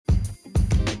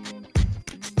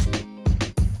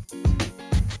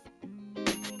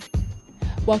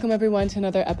Welcome everyone to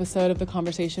another episode of The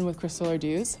Conversation with Crystal or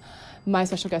Dews. My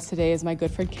special guest today is my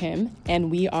good friend Kim, and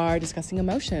we are discussing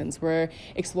emotions. We're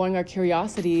exploring our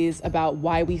curiosities about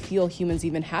why we feel humans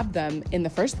even have them in the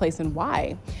first place and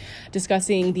why.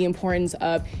 Discussing the importance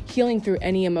of healing through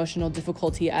any emotional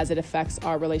difficulty as it affects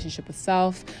our relationship with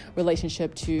self,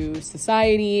 relationship to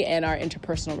society, and our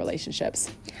interpersonal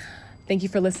relationships. Thank you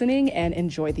for listening and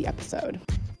enjoy the episode.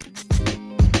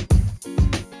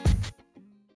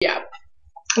 Yeah.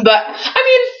 But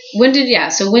I mean, when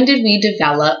did we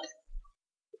develop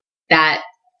that?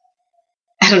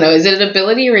 I don't know, is it an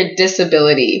ability or a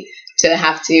disability to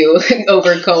have to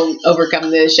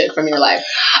overcome this shit from your life?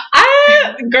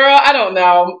 Girl, I don't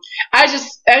know. I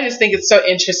just think it's so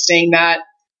interesting that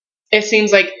it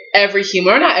seems like every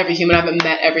human, or not every human, I haven't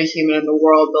met every human in the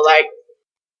world, but like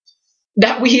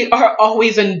that we are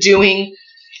always undoing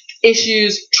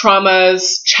issues,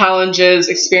 traumas, challenges,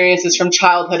 experiences from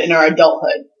childhood in our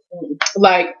adulthood.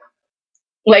 Like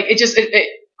why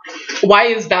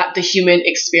is that the human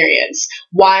experience?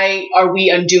 Why are we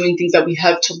undoing things that we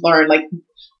have to learn? Like,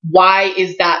 why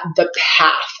is that the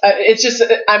path? It's just,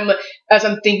 as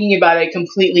I'm thinking about it, it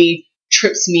completely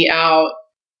trips me out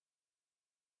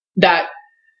that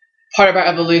part of our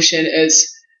evolution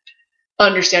is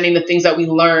understanding the things that we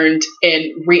learned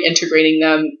and reintegrating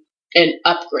them and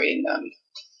upgrading them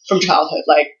from childhood.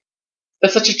 Like,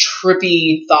 that's such a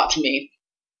trippy thought to me.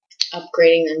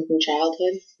 Upgrading them from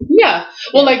childhood? Yeah.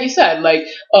 Well, like you said, like,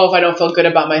 oh, if I don't feel good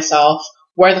about myself,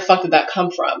 where the fuck did that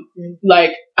come from? Mm-hmm.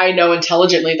 Like, I know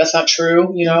intelligently that's not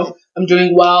true. You know, I'm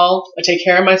doing well. I take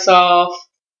care of myself.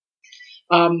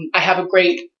 I have a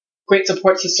great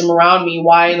support system around me.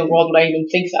 Why in the world would I even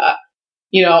think that?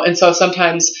 You know, and so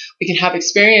sometimes we can have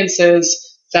experiences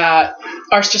that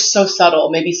are just so subtle.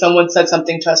 Maybe someone said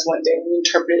something to us one day and we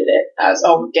interpreted it as,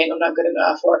 oh, dang, I'm not good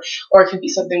enough. Or it could be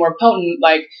something more potent,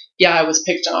 like, yeah, I was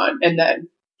picked on. And then,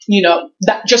 you know,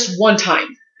 that just one time,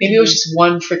 maybe it was just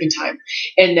one freaking time.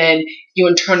 And then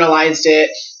you internalized it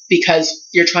because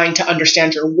you're trying to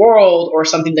understand your world or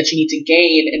something that you need to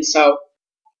gain. And so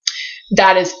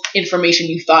that is information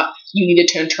you thought you needed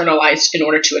to internalize in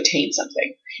order to attain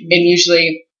something. Mm-hmm. And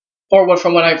usually, or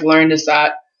from what I've learned is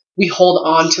that we hold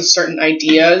on to certain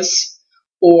ideas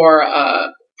or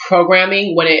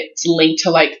programming when it's linked to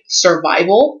like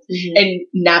survival and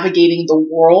navigating the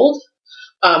world.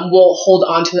 We'll hold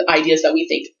on to the ideas that we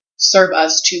think serve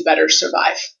us to better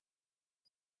survive.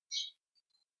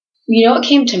 You know what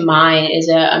came to mind is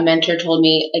a mentor told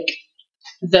me,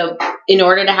 like, in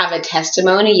order to have a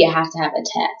testimony, you have to have a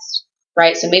test,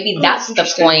 right? So maybe that's the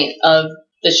point of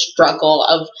the struggle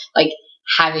of like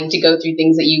having to go through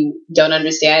things that you don't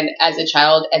understand as a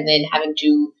child and then having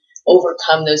to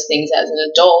overcome those things as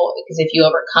an adult. Because if you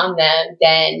overcome them,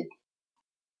 then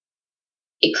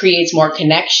it creates more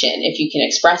connection if you can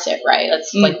express it, right?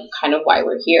 That's like kind of why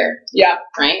we're here. Yeah.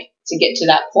 Right? To get to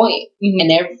that point. Mm-hmm.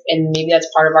 And maybe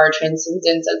that's part of our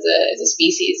transcendence as a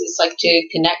species. It's like to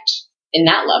connect in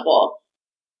that level.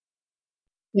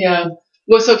 Yeah.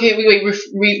 Well, so okay,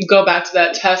 we go back to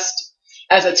that test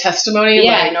as a testimony.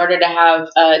 Yeah, in order to have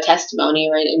a testimony,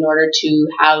 right? In order to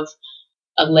have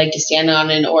a leg to stand on,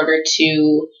 in order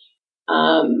to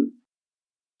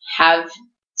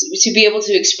to be able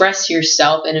to express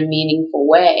yourself in a meaningful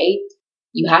way,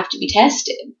 you have to be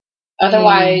tested.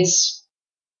 Otherwise,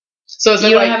 so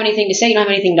you don't have anything to say. You don't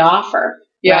have anything to offer.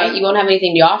 Yeah. Right? You won't have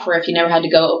anything to offer if you never had to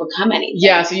go overcome anything.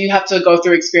 Yeah, so you have to go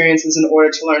through experiences in order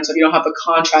to learn. So if you don't have the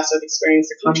contrast of experience,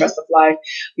 the contrast of life,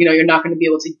 you know, you're not going to be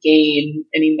able to gain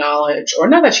any knowledge. Or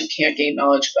not that you can't gain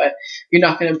knowledge, but you're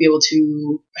not going to be able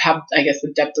to have, I guess,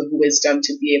 the depth of wisdom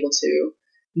to be able to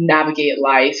navigate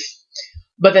life.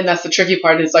 But then that's the tricky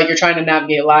part. Is like you're trying to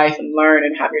navigate life and learn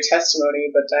and have your testimony,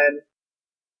 but then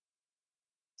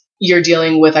you're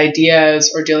dealing with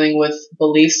ideas or dealing with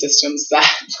belief systems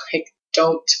that like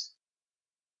don't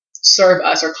serve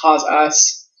us or cause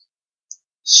us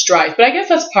strife. But I guess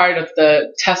that's part of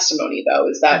the testimony, though,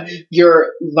 is that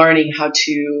you're learning how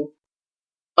to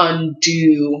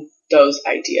undo those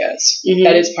ideas. Mm-hmm.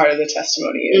 That is part of the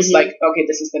testimony. It's like, okay,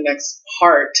 this is the next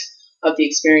part of the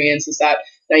experience, is that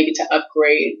now you get to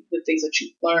upgrade the things that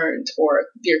you've learned or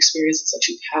your experiences that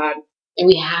you've had. And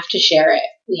we have to share it.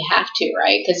 We have to,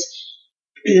 right? Because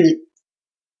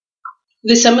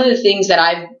some of the things that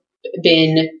I've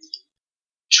been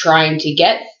trying to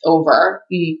get over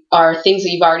are things that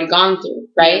you've already gone through,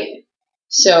 right?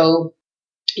 So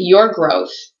your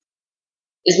growth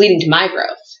is leading to my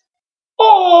growth.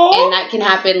 Aww. And that can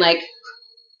happen, like,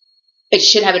 it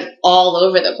should happen all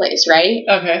over the place, right?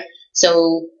 Okay.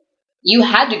 So you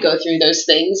had to go through those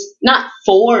things, not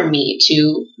for me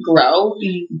to grow,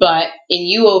 but in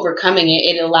you overcoming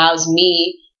it, it allows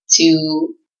me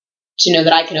to know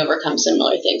that I can overcome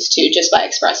similar things too, just by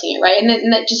expressing it, right?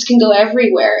 And that just can go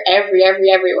everywhere,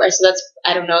 everywhere. So that's,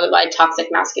 I don't know why toxic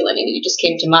masculinity just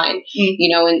came to mind,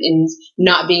 and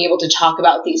not being able to talk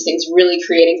about these things really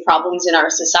creating problems in our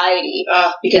society,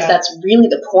 because that's really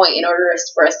the point. In order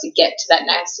for us to get to that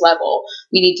next level,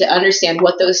 we need to understand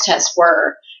what those tests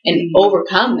were and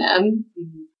overcome them.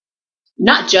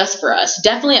 Not just for us,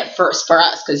 definitely at first for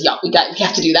us, because we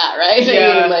have to do that,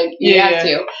 right? You have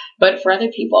to. But for other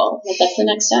people, that's the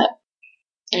next step,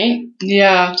 right?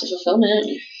 Yeah, to fulfillment.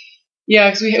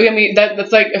 Yeah, because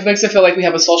that's like, it makes it feel like we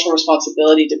have a social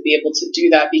responsibility to be able to do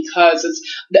that, because it's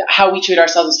how we treat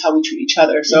ourselves is how we treat each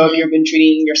other. So if you've been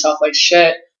treating yourself like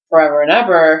shit forever and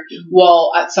ever,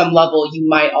 well, at some level, you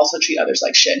might also treat others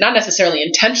like shit. Not necessarily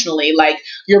intentionally, like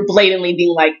you're blatantly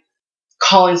being like,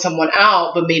 calling someone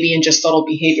out, but maybe in just subtle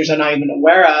behaviors I'm not even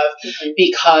aware of,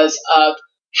 because of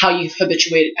how we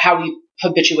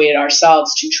habituated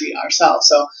ourselves to treat ourselves.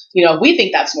 So, we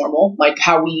think that's normal, like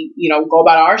how we, go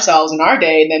about ourselves in our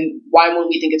day, then why wouldn't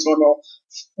we think it's normal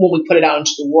when we put it out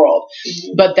into the world?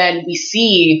 But then we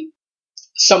see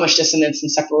so much dissonance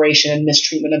and separation and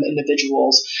mistreatment of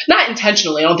individuals, not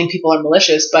intentionally. I don't think people are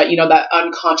malicious, but that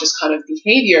unconscious kind of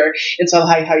behavior. And so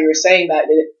how you were saying that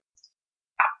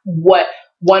what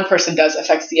one person does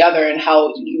affects the other, and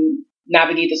how you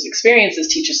navigate those experiences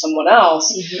teaches someone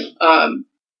else.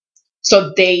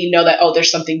 So they know that,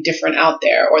 there's something different out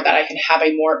there, or that I can have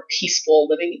a more peaceful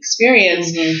living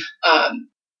experience,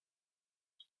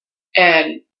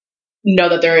 and know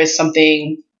that there is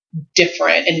something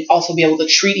different, and also be able to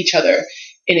treat each other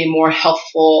in a more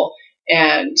healthful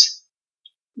and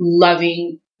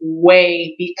loving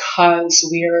way, because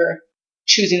we're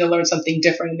choosing to learn something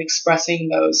different and expressing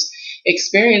those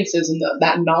experiences and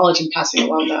that knowledge and passing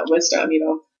along that wisdom.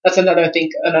 That's another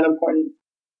important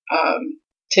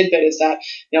tidbit, is that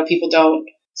people don't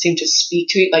seem to speak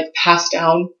to it, like pass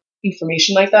down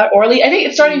information like that orally. I think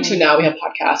it's starting to now. We have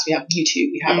podcasts, we have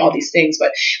YouTube, we have all these things,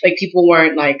 but like people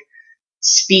weren't like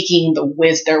speaking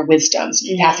their wisdoms,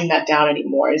 passing that down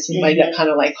anymore. It seemed like that kind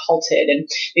of like halted, and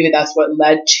maybe that's what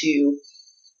led to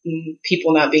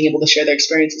people not being able to share their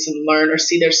experiences and learn or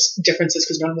see their differences,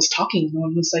 because no one was talking, no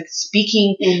one was like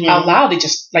speaking out loud. They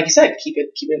just, like you said, keep it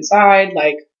inside,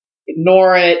 like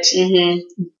ignore it,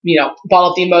 bottle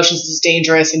up the emotions, this is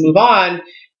dangerous, and move on.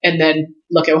 And then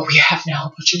look at what we have now. A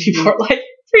bunch of people are like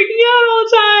freaking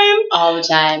out all the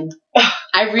time.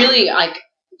 I really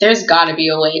there's got to be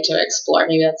a way to explore.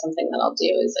 Maybe that's something that I'll do,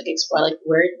 is like explore, like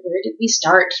where did we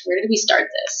start? Where did we start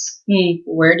this?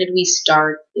 Where did we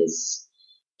start this?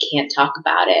 Can't talk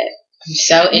about it. I'm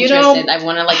so interested. I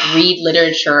want to like read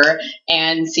literature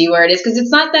and see where it is, because it's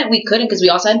not that we couldn't, because we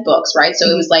also had books, right? So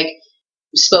it was like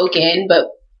spoken,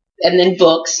 and then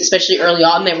books, especially early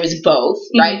on, there was both,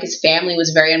 right? Because family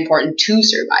was very important to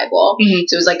survival.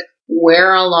 So it was like,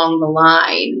 where along the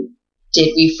line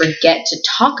did we forget to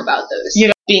talk about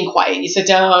those? Being quiet. You sit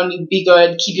down, you be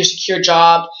good, keep your secure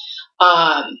job,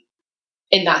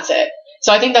 and that's it.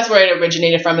 So I think that's where it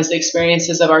originated from, is the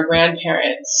experiences of our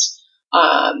grandparents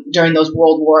during those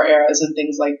World War eras and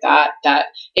things like that, that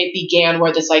it began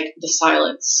where this, like, the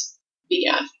silence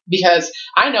began. Because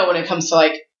I know when it comes to,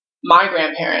 like, my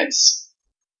grandparents,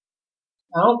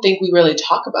 I don't think we really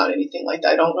talk about anything like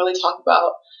that. I don't really talk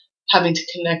about having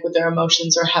to connect with their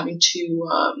emotions, or having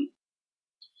to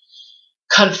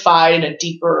confide in a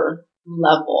deeper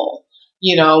level,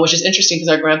 which is interesting, because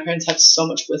our grandparents have so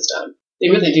much wisdom. They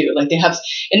really do. Like,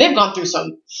 they've gone through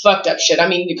some fucked up shit. I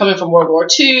mean, you're coming from World War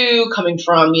II, coming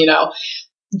from,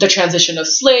 the transition of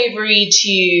slavery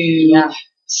to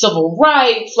civil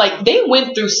rights. Like, they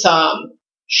went through some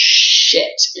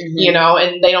shit,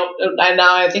 and they don't, and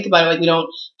now I think about it, like, we don't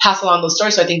pass along those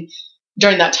stories. So I think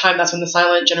during that time, that's when the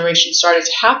silent generation started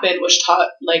to happen, which taught,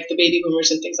 like, the baby boomers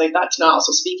and things like that to not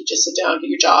also speak. You just sit down, get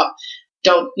your job.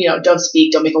 Don't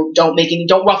speak,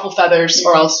 don't ruffle feathers,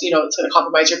 or else, it's going to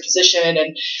compromise your position.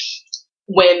 And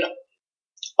when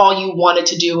all you wanted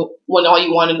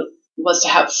was to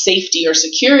have safety or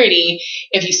security,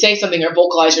 if you say something or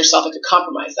vocalize yourself, it could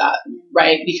compromise that,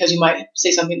 right? Because you might say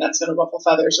something that's going to ruffle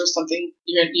feathers, or something,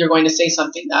 you're going to say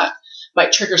something that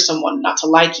might trigger someone not to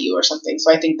like you or something.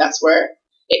 So I think that's where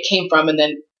it came from. And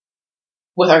then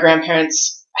with our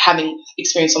grandparents having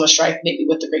experienced so much strife, maybe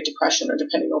with the Great Depression, or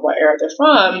depending on what era they're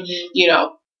from, you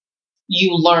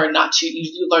learn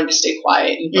you learn to stay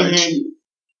quiet. You learn to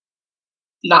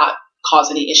not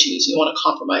cause any issues. You want to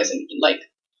compromise and, like,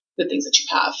 the things that you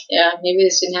have. Yeah, maybe they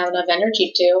just didn't have enough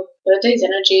energy to. But it takes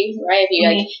energy, right? If you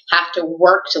like have to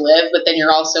work to live, but then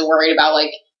you're also worried about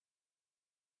like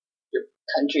your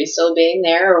country still being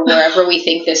there or wherever we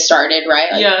think this started,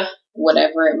 right? Like,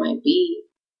 whatever it might be.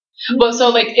 But so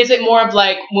like, is it more of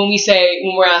like when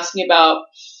we're asking about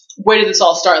where did this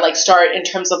all start? Like start in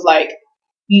terms of like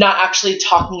not actually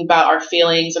talking about our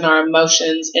feelings and our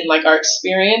emotions and like our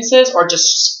experiences, or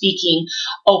just speaking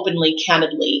openly,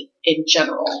 candidly in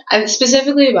general? And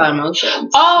specifically about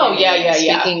emotions. Oh, yeah.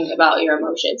 Speaking about your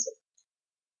emotions.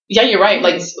 Yeah, you're right.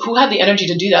 Like, who had the energy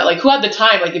to do that? Like, who had the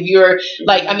time? Like, if you're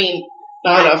like, I mean,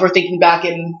 I don't know, if we're thinking back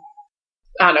in,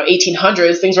 I don't know,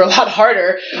 1800s, things were a lot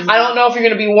harder. I don't know if you're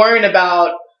going to be worrying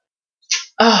about,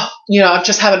 oh, you know, I'm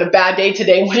just having a bad day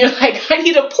today, when you're like, I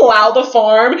need to plow the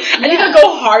farm. I need to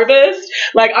go harvest.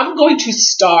 Like, I'm going to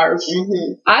starve.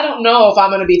 I don't know if I'm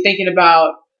going to be thinking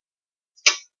about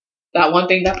that one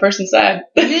thing that person said.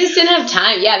 They just didn't have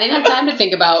time. Yeah, they didn't have time to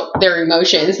think about their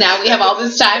emotions. Now we have all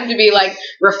this time to be like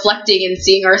reflecting and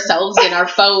seeing ourselves in our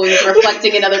phones,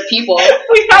 reflecting in other people.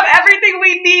 We have everything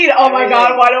we need. Oh my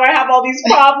God, why do I have all these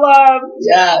problems?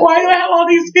 Why do I have all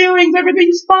these feelings?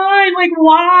 Everything's fine. Like,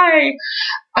 why?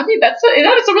 I mean, that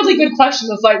is a really good question.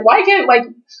 It's like, why can't, like,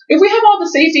 if we have all the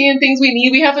safety and things we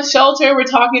need, we have a shelter, we're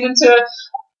talking into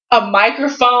a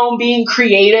microphone, being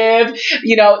creative,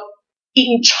 you know,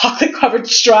 eating chocolate-covered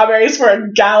strawberries for a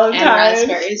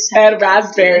Galentine's. And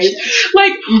raspberries.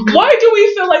 Like, why do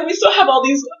we feel like we still have all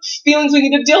these feelings we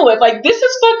need to deal with? Like, this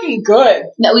is fucking good.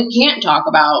 That we can't talk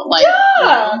about. Like,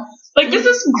 like, this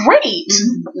is great.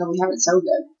 No, we have it so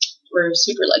good. We're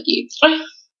super lucky.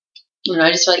 You know,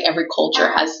 I just feel like every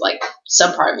culture has, like,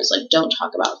 some part of it is, like, don't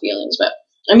talk about feelings. But,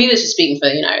 I mean, this is speaking for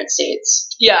the United States.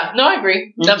 Yeah, no, I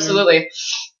agree. Absolutely.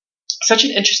 Such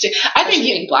an interesting... I think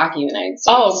being Black in the United States.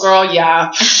 Oh, girl,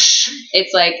 yeah.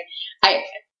 It's like,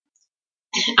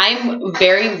 I'm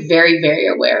very, very, very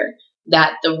aware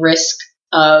that the risk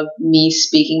of me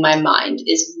speaking my mind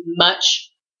is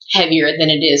much heavier than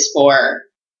it is for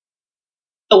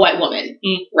a white woman,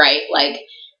 right? Like,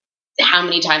 how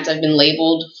many times I've been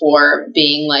labeled for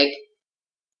being, like,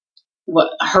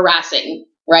 harassing,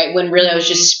 right? When really I was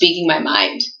just speaking my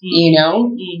mind, you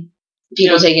know?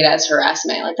 People take it as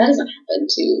harassment. Like, that doesn't happen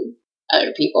to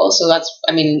other people. So that's,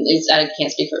 I mean, I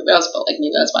can't speak for everybody else, but like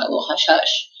maybe that's why a little hush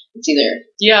hush. It's either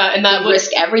and that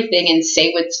risk everything and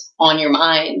say what's on your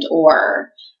mind,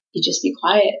 or you just be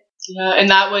quiet. Yeah, and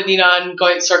that would, you know,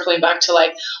 and circling back to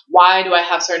like, why do I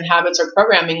have certain habits or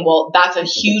programming? Well, that's a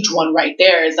huge one right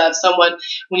there. Is that someone,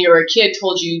 when you were a kid,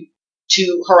 told you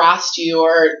to harass you,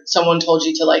 or someone told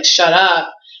you to like shut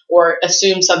up, or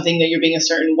assume something that you're being a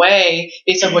certain way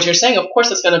based on what you're saying? Of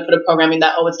course, it's going to put a programming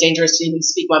that, oh, it's dangerous to even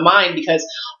speak my mind because,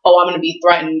 oh, I'm going to be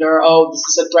threatened, or, oh, this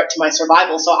is a threat to my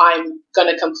survival, so I'm going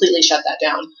to completely shut that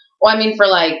down. Well, I mean, for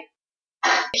like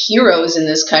heroes in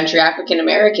this country, African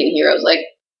American heroes, like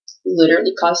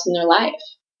literally costing their life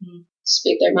to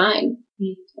speak their mind.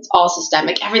 It's all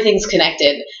systemic. Everything's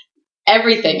connected.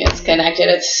 Everything is connected.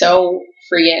 It's so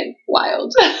freaking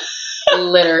wild.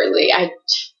 Literally, I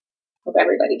hope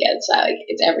everybody gets that. Like,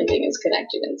 it's everything is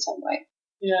connected in some way.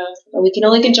 Yeah. But we can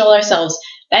only control ourselves.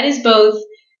 That is both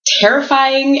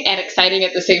terrifying and exciting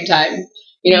at the same time.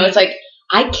 You know, it's like,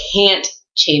 I can't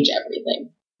change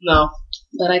everything. No.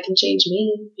 But I can change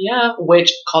me. Yeah,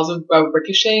 which causes a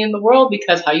ricochet in the world,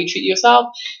 because how you treat yourself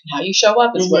and how you show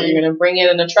up is what you're going to bring in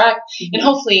and attract, and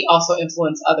hopefully also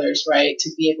influence others, right?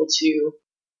 To be able to,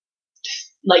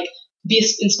 like, be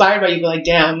inspired by you, be like,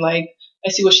 damn, like, I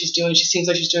see what she's doing. She seems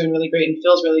like she's doing really great and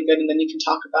feels really good. And then you can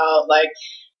talk about, like,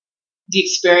 the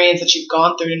experience that you've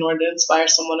gone through in order to inspire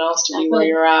someone else to be where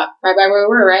you're at. Right by where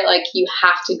we're, right? Like, you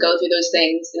have to go through those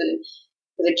things. And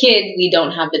as a kid, we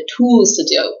don't have the tools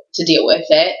to deal with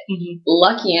it.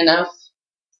 Lucky enough,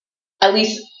 at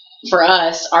least for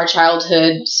us, our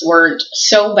childhoods weren't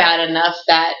so bad enough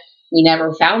that we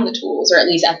never found the tools, or at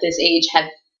least at this age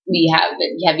we have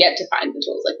yet to find the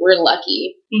tools. Like, we're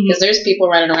lucky, because there's people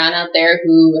running around out there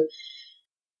who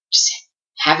just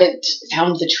haven't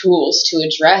found the tools to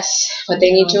address what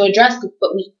they need to address,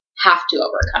 but we have to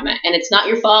overcome it. And it's not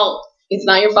your fault. It's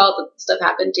not your fault that stuff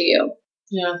happened to you.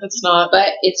 Yeah, it's not.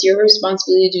 But it's your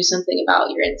responsibility to do something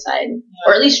about your inside,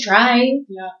 or at least try.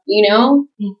 Yeah. You know?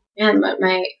 Man,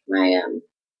 my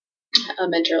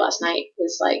mentor last night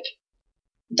was like,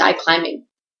 die climbing.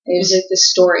 It was like this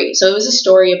story. So it was a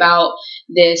story about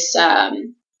this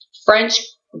French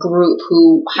group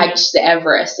who hiked the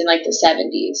Everest in like the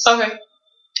 70s. Okay.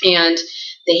 And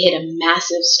they hit a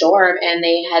massive storm, and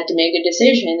they had to make a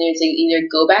decision. They would either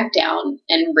go back down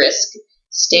and risk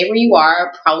stay where you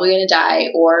are, probably going to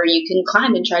die, or you can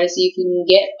climb and try to see if you can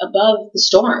get above the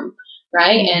storm,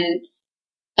 right? And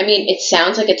I mean, it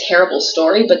sounds like a terrible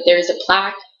story, but there's a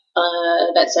plaque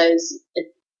that says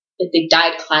that they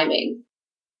died climbing,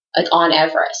 like on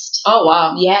Everest. Oh,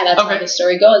 wow. Yeah, that's how the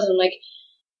story goes. And I'm like,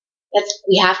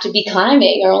 we have to be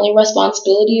climbing. Our only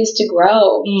responsibility is to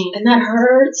grow. And that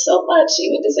hurts so much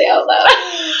even to say out loud.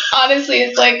 Honestly,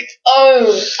 it's like,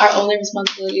 our only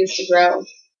responsibility is to grow.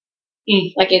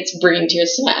 Like, it's bringing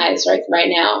tears to my eyes right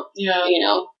now. Yeah. You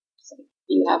know,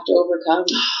 you have to overcome.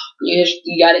 You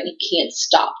can't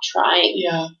stop trying.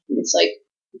 Yeah. And it's like,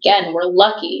 again, we're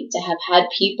lucky to have had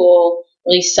people,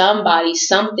 really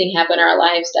something happen in our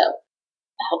lives that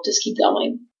helped us keep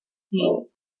going. So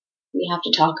we have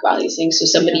to talk about these things so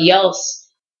somebody else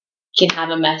can have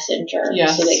a messenger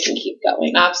so they can keep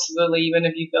going. Absolutely. Even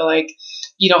if you feel like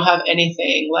you don't have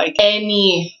anything, like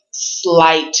any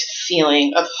slight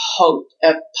feeling of hope,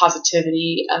 of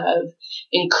positivity, of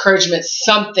encouragement,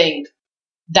 something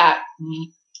that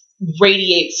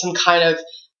radiates some kind of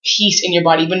peace in your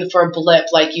body, even for a blip,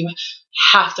 like you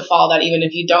have to follow that, even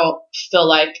if you don't feel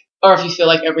like, or if you feel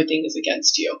like everything is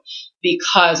against you,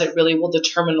 because it really will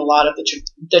determine a lot of the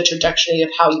trajectory of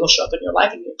how you'll show up in your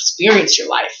life and you experience your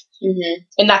life.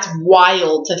 And that's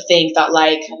wild to think that,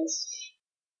 like,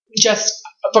 just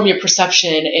from your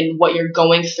perception and what you're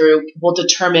going through will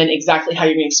determine exactly how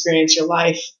you're going to experience your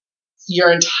life,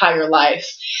 your entire life.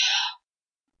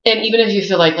 And even if you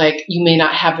feel like you may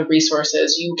not have the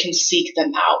resources, you can seek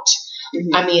them out.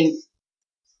 I mean,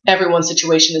 everyone's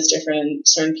situation is different, and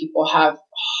certain people have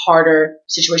harder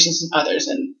situations than others,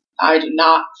 and I do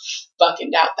not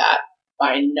fucking doubt that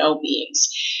by no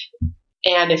means.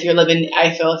 And if you're living in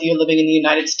the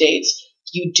United States,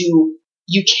 you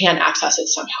can access it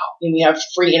somehow. I mean, we have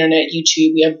free internet,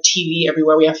 YouTube, we have TV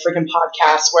everywhere, we have freaking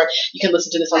podcasts where you can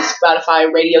listen to this on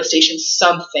Spotify, radio stations,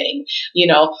 something, you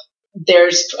know,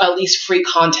 there's at least free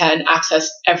content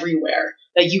access everywhere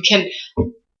that you can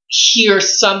hear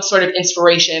some sort of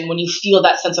inspiration. When you feel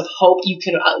that sense of hope, you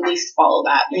can at least follow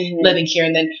that living here.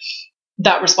 And then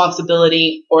that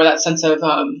responsibility, or that sense of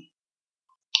when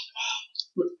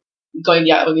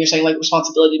you're saying like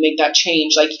responsibility to make that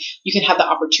change, like you can have the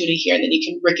opportunity here, and then you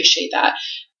can ricochet that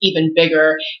even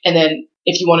bigger. And then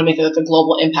if you want to make like a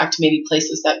global impact to maybe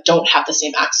places that don't have the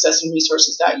same access and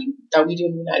resources that we do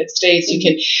in the United States,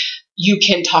 you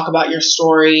can talk about your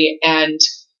story and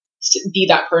be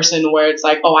that person where it's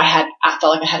like, I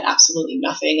felt like I had absolutely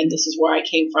nothing, and this is where I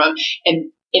came from,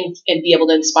 and be able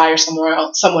to inspire someone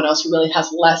else who really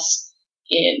has less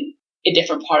in a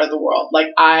different part of the world.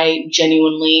 Like, I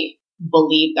genuinely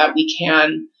believe that we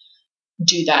can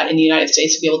do that in the United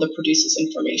States, to be able to produce this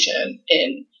information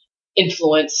and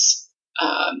influence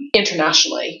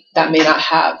internationally that may not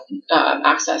have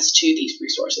access to these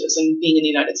resources. And being in the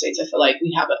United States, I feel like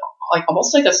we have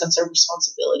almost like a sense of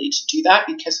responsibility to do that,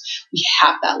 because we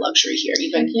have that luxury here.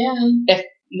 Even if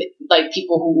like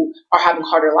people who are having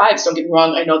harder lives, don't get me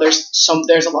wrong, I know there's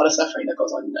a lot of suffering that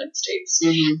goes on in the United States.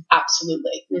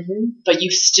 Absolutely. But you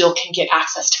still can get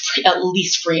access to at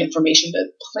least free information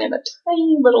to plant a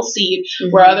tiny little seed,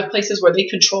 where other places where they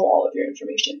control all of your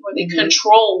information, where they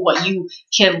control what you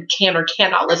can or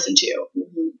cannot listen to.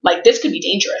 Like, this could be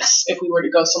dangerous if we were to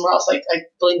go somewhere else. Like, I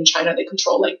believe in China, they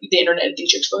control like the internet and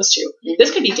things you're exposed to.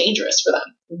 This could be dangerous for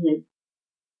them.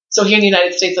 So here in the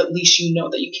United States, at least you know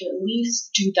that you can at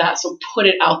least do that. So put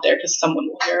it out there, because someone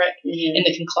will hear it, and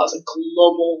it can cause a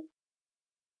global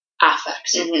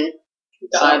affect.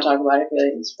 Gotta talk about it,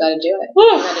 feelings. Gotta do it.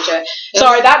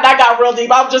 Sorry, that got real deep.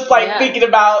 I'm just thinking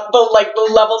about the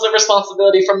levels of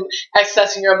responsibility from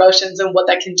accessing your emotions and what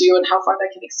that can do and how far that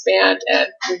can expand. And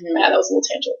that was a little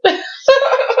tangent.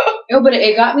 No, but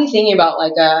it got me thinking about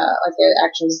a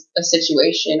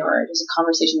situation, or just a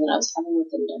conversation that I was having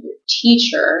with another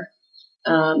teacher.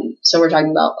 So we're talking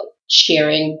about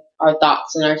sharing our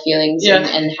thoughts and our feelings,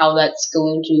 and how that's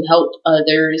going to help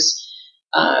others.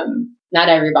 Not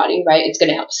everybody, right? It's going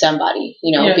to help somebody,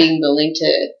 being willing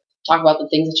to talk about the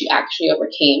things that you actually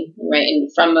overcame, right? And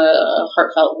from a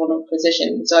heartfelt, vulnerable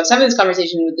position. So I was having this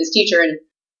conversation with this teacher,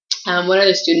 and one of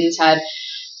the students had,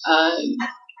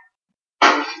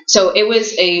 so it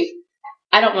was I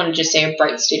don't want to just say a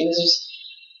bright student.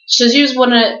 She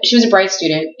was a bright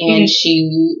student, and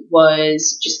she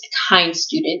was just a kind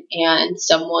student, and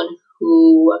someone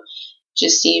who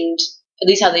just seemed, at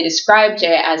least how they described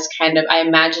it, as kind of, I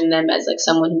imagined them as like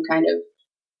someone who kind of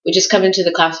would just come into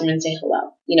the classroom and say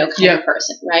hello, kind of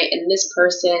person, right? And this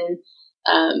person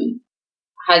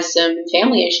has some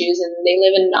family issues, and they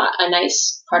live in a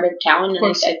nice part of town, and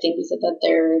I think he said that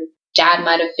dad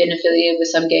might have been affiliated with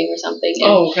some gang or something.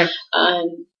 And, okay.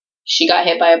 She got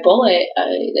hit by a bullet,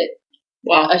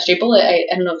 Wow. a straight bullet. I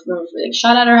don't know if it was like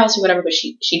shot at her house or whatever, but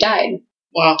she died.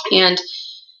 Wow. And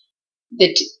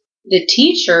the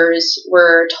teachers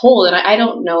were told, and I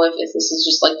don't know if this is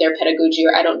just like their pedagogy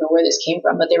or I don't know where this came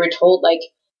from, but they were told like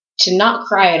to not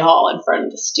cry at all in front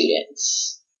of the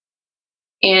students.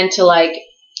 And to like...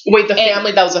 Wait, the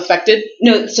family that was affected?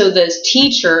 No, so the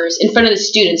teachers in front of the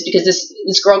students, because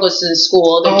this girl goes to the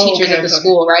school, the teachers at the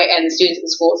school, right, and the students at the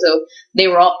school, so they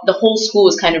were all, the whole school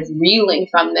was kind of reeling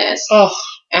from this.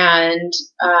 And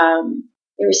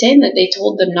they were saying that they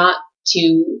told them not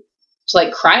to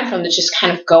like cry in front of them, to just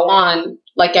kind of go on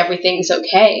like everything's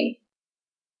okay.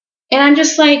 And I'm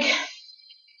just like,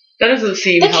 that doesn't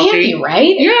seem that healthy. Can't be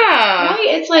right. Yeah. Right?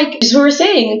 It's like, just what we're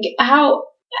saying, how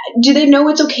do they know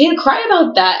it's okay to cry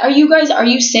about that? Are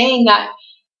you saying that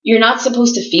you're not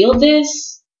supposed to feel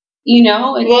this? You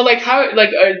know? Well, like how,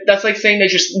 like, that's like saying they're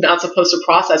just not supposed to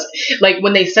process. Like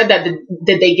when they said that,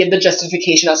 did they give the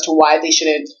justification as to why they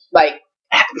shouldn't like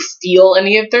feel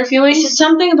any of their feelings? It's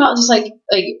something about just like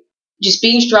just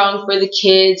being strong for the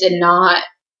kids and not,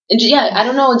 and just, yeah, I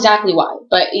don't know exactly why,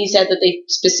 but he said that they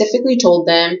specifically told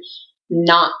them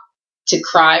not to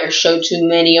cry or show too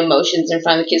many emotions in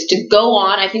front of the kids, to go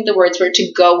on, I think the words were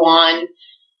to go on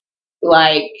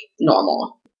like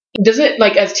normal. Does it,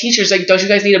 like, as teachers, like, don't you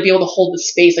guys need to be able to hold the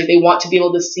space? Like, they want to be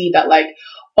able to see that, like,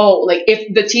 oh, like,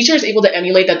 if the teacher is able to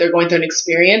emulate that they're going through an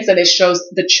experience, then it shows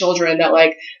the children that,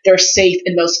 like, they're safe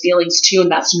in those feelings too,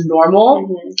 and that's normal.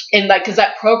 Mm-hmm. And, like, because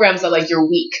that programs that, like, you're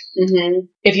weak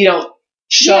if you don't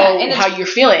show how you're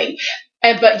feeling.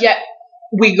 But yet,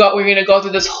 we're going to go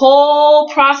through this whole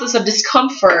process of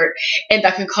discomfort, and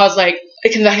that can cause like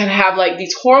that can have like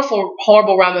these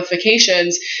horrible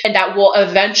ramifications, and that will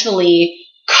eventually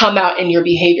come out in your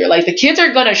behavior. Like the kids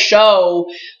are going to show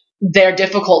their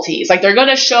difficulties. Like they're going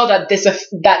to show that this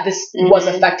was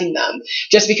affecting them.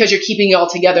 Just because you're keeping it all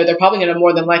together, they're probably going to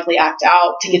more than likely act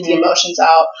out to get the emotions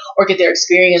out or get their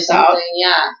experience out.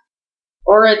 Yeah.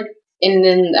 Or and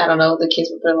then I don't know, the kids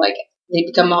are like they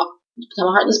become a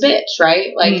heartless bitch,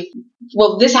 right? Like,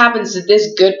 well, this happens to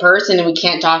this good person and we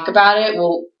can't talk about it.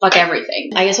 Well, fuck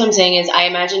everything. I guess what I'm saying is I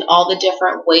imagine all the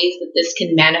different ways that this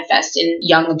can manifest in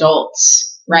young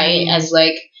adults, right? As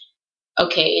like,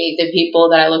 okay, the people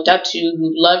that I looked up to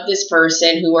who love this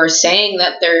person, who are saying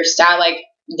that their style, like,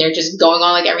 they're just going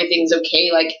on like everything's okay.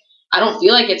 Like, I don't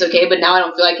feel like it's okay, but now I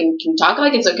don't feel like I can talk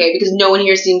like it's okay because no one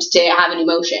here seems to have an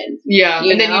emotion. Yeah,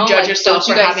 and then you judge yourself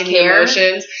for having the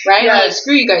emotions. Right? Yeah. Like,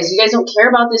 screw you guys. You guys don't care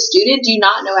about this student? Do you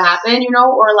not know what happened? You know?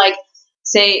 Or like,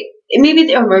 say, maybe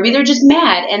they're just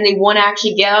mad and they want to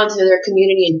actually get out into their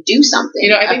community and do something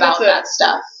about that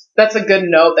stuff. That's a good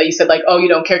note that you said, like, oh, you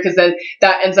don't care, because then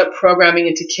that ends up programming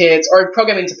into kids, or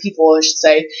programming to people, I should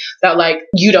say, that, like,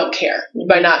 you don't care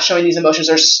by not showing these emotions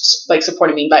or, like,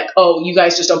 supporting me. Like, oh, you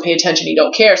guys just don't pay attention, you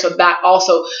don't care. So that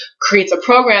also creates a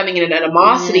programming and an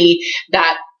animosity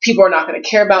that people are not going to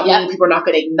care about me, people are not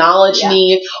going to acknowledge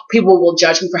me, people will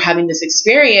judge me for having this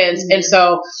experience. And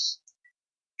so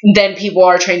then people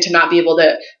are trained to not be able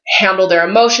to handle their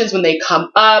emotions when they come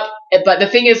up. But the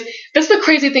thing is, that's the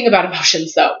crazy thing about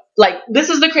emotions, though. Like, this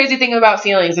is the crazy thing about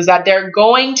feelings, is that they're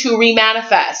going to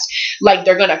remanifest. Like,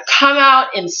 they're going to come out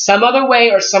in some other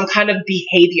way or some kind of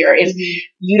behavior. If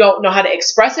you don't know how to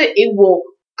express it, it will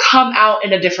come out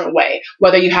in a different way.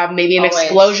 Whether you have maybe an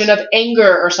explosion of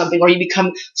anger or something, or you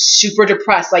become super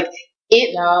depressed. Like,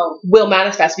 it will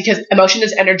manifest, because emotion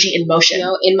is energy in motion. You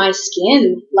know, in my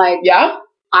skin, like... Yeah?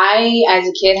 I, as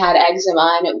a kid, had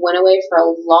eczema, and it went away for a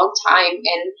long time,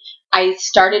 and I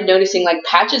started noticing, like,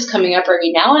 patches coming up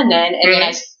every now and then, and then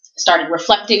I started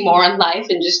reflecting more on life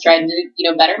and just trying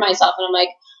to, better myself, and I'm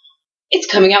like,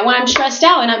 it's coming out when I'm stressed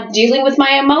out, and I'm dealing with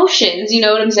my emotions, you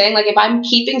know what I'm saying? Like, if I'm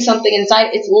keeping something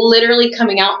inside, it's literally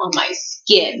coming out on my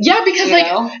skin. Yeah, because,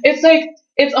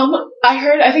 it's almost,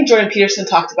 I think Jordan Peterson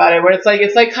talked about it, where it's like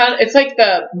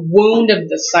the wound of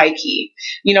the psyche.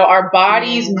 Our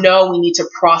bodies know we need to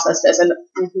process this, and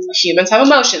humans have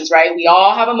emotions, right? We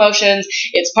all have emotions.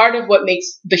 It's part of what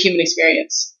makes the human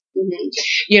experience.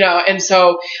 And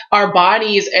so our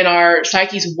bodies and our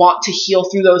psyches want to heal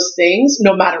through those things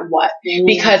no matter what,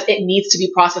 because it needs to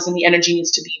be processed and the energy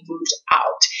needs to be moved out.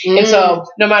 And so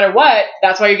no matter what,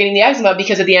 that's why you're getting the eczema,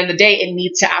 because at the end of the day, it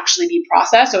needs to actually be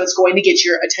processed. So it's going to get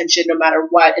your attention no matter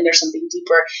what. And there's something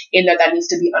deeper in that needs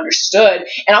to be understood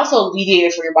and also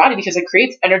alleviated for your body, because it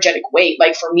creates energetic weight.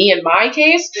 Like for me, in my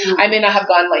case, I may not have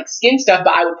gotten like skin stuff,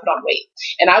 but I would put on weight,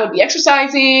 and I would be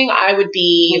exercising. I would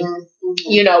be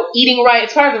you know, eating right.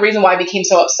 It's part of the reason why I became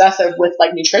so obsessive with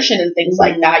like nutrition and things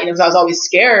like that, you know, because I was always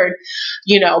scared,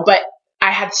 you know, but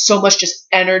I had so much just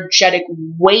energetic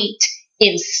weight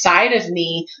inside of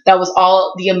me that was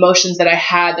all the emotions that I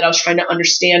had that I was trying to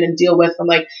understand and deal with from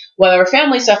like whether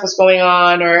family stuff was going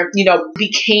on or, you know,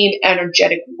 became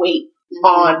energetic weight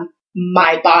on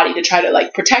my body to try to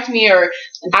like protect me or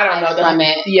I don't know from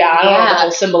it. I don't know the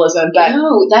whole symbolism, but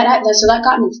no, that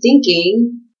got me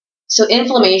thinking. So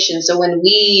inflammation. So when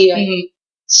we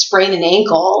sprain an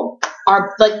ankle,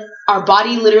 our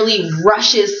body literally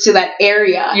rushes to that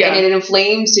area and it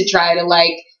inflames to try to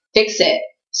like fix it.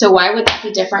 So why would that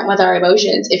be different with our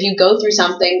emotions? If you go through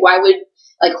something, why would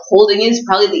like holding is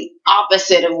probably the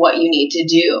opposite of what you need to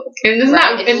do. And it's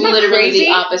literally the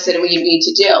opposite of what you need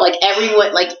to do. Like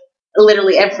everyone, like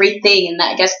literally everything, and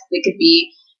that I guess it could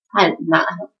be. I'm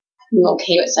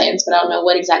okay with science, but I don't know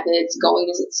what exactly it's going.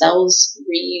 Is it cells,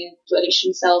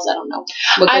 reabsorption cells? I don't know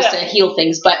what goes to heal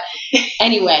things. But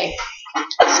anyway,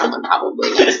 someone probably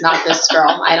knows. Not this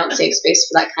girl. I don't save space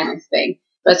for that kind of thing.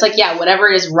 But it's like, yeah, whatever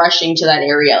it is rushing to that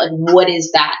area, like what is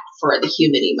that for the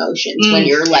human emotions when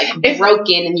you're like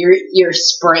broken and you're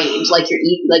sprained, like you're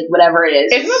eating, like whatever it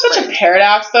is. Isn't that such a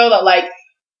paradox though, that like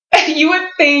you would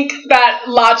think that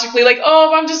logically, like,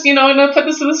 oh, if I'm just, you know, I'm gonna put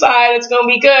this to the side, it's gonna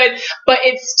be good, but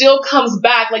it still comes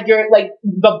back, like you're like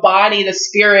the body, the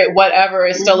spirit, whatever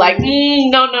is still like, no.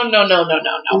 And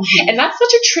that's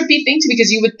such a trippy thing because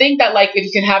you would think that like if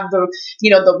you can have the, you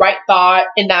know, the right thought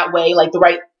in that way, like the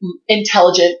right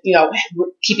intelligent, you know,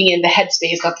 keeping in the head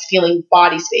space, not the feeling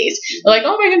body space. They're like,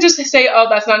 oh, I can just say, oh,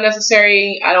 that's not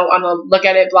necessary. I don't want to look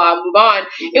at it, blah, move on.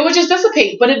 It would just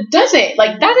dissipate, but it doesn't.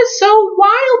 Like that is so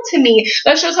wild to me.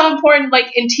 That shows how important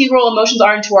like integral emotions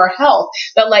are into our health.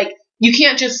 That like you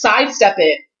can't just sidestep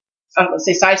it. I don't want to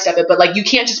say sidestep it, but like you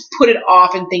can't just put it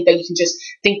off and think that you can just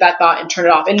think that thought and turn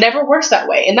it off. It never works that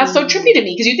way. And that's so trippy to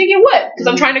me because you think it would, because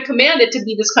I'm trying to command it to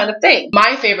be this kind of thing.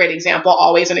 My favorite example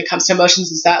always when it comes to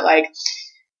emotions is that like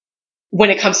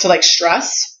when it comes to like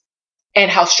stress and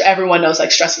how everyone knows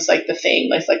like stress is like the thing,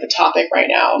 like the topic right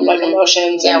now, like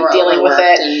emotions and dealing with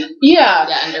it.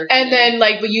 And then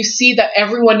like, but you see that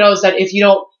everyone knows that if you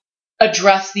don't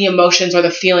address the emotions or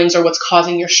the feelings or what's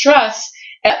causing your stress,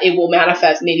 it will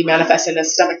manifest in a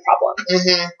stomach problem,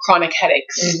 chronic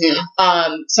headaches,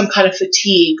 some kind of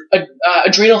fatigue,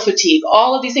 adrenal fatigue,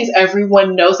 all of these things.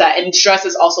 Everyone knows that. And stress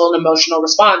is also an emotional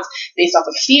response based off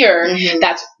of fear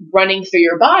that's running through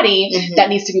your body that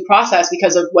needs to be processed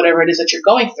because of whatever it is that you're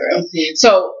going through.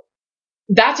 So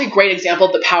that's a great example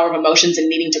of the power of emotions and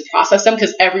needing to process them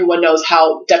because everyone knows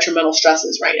how detrimental stress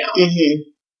is right now.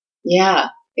 Yeah.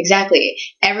 Exactly.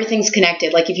 Everything's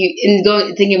connected. Like if you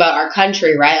thinking about our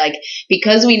country, right? Like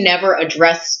because we never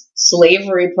address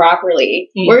slavery properly,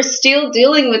 we're still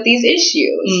dealing with these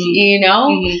issues. You know,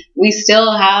 we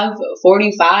still have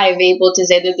 45 able to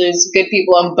say that there's good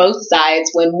people on both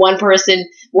sides when one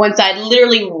side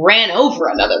literally ran over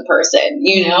another person.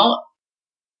 You know,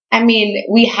 I mean,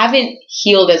 we haven't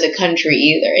healed as a country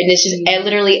either, and it's just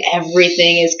literally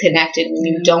everything is connected when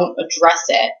you don't address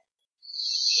it.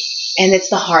 And it's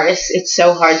the hardest. It's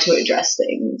so hard to address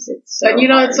things. It's so you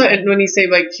know, hard. it's so, when you say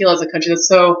like heal as a country, that's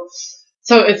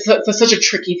it's such a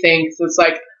tricky thing. So it's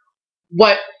like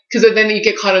because then you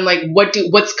get caught in like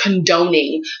what's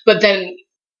condoning, but then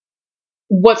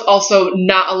what's also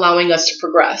not allowing us to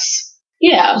progress.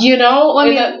 Yeah, you know. Well, I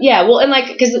mean, well, and like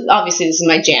because obviously this is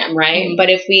my jam, right? But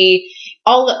if we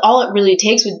all it really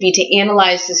takes would be to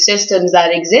analyze the systems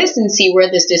that exist and see where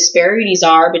the disparities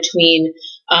are between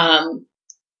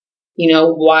you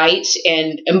know, white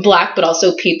and black, but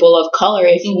also people of color.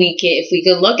 If we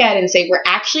could look at it and say, we're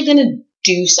actually going to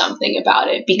do something about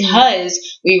it because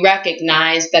we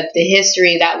recognize that the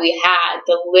history that we had,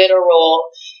 the literal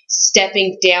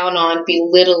stepping down on,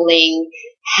 belittling,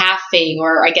 halving,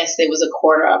 or I guess it was a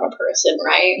quarter of a person,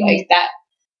 right? Like that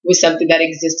was something that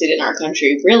existed in our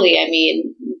country. Really, I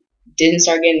mean, didn't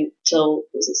start getting till,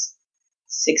 was this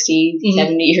 60,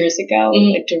 70 years ago,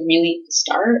 like to really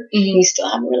start. We still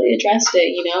haven't really addressed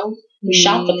it, you know? We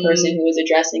shot the person who was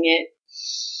addressing it.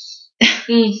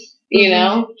 You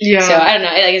know? Yeah. So I don't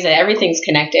know. Like I said, everything's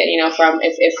connected, you know, from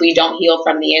if we don't heal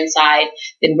from the inside,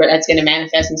 then that's going to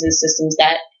manifest into the systems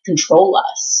that control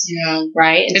us. Yeah.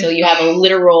 Right? And so you have a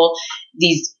literal,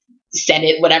 these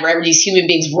Senate, whatever, these human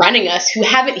beings running us who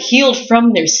haven't healed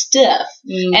from their stuff,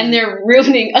 and they're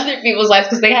ruining other people's lives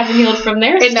because they haven't healed from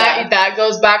their stuff. And that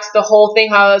goes back to the whole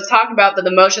thing how I was talking about, that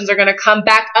emotions are going to come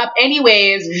back up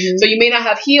anyways. So you may not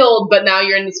have healed, but now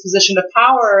you're in this position of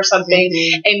power or something.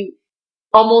 And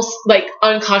almost like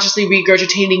unconsciously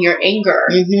regurgitating your anger.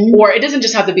 Or it doesn't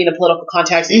just have to be in a political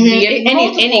context. It can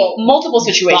be in multiple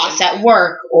situations. Boss at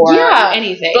work or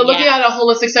anything. But looking at a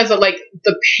holistic sense of like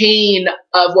the pain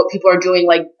of what people are doing,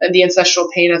 like the ancestral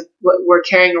pain of what we're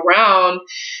carrying around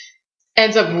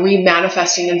ends up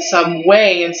remanifesting in some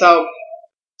way. And so,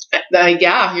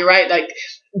 yeah, you're right. Like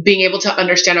being able to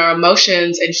understand our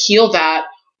emotions and heal that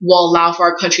will allow for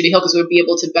our country to heal, because we'll be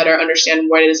able to better understand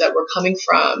where it is that we're coming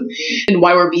from and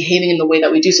why we're behaving in the way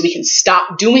that we do, so we can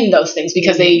stop doing those things,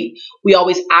 because we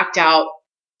always act out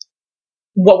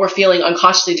what we're feeling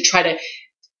unconsciously to try to,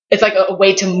 it's like a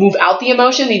way to move out the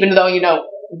emotion, even though you don't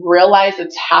realize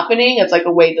it's happening. It's like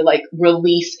a way to like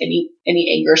release any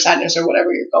anger, sadness, or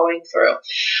whatever you're going through.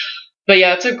 But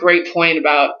yeah, that's a great point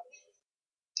about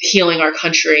healing our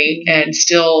country and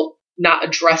still not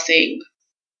addressing.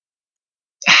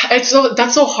 That's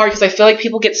so hard, because I feel like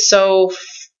people get so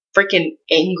freaking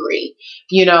angry,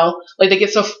 you know, like they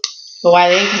get so. But why?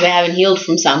 Because they haven't healed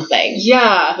from something.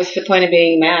 Yeah. What's the point of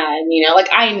being mad? You know, like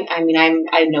I mean,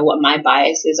 I know what my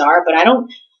biases are, but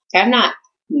I'm not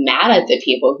mad at the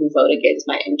people who vote against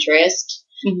my interest.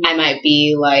 I might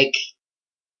be like,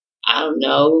 I don't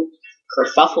know,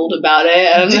 kerfuffled about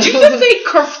it. Did you just say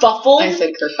kerfuffled? I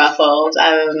said kerfuffled.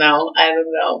 I don't know.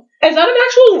 Is that an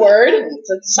actual word?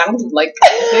 It sounded like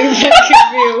something that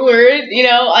could be a word. You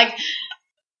know, like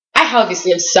I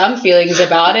obviously have some feelings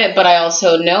about it, but I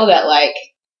also know that like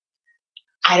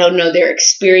I don't know their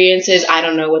experiences. I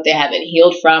don't know what they haven't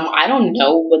healed from. I don't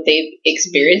know what they've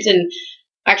experienced, and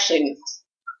actually.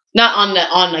 Not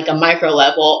on like a micro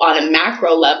level, on a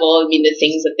macro level. I mean, the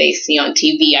things that they see on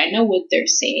TV, I know what they're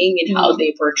saying and how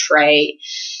they portray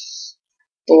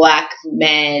Black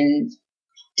men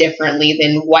differently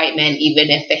than white men, even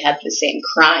if they have the same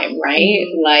crime, right?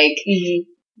 Like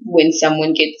when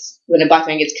a Black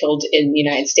man gets killed in the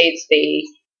United States, they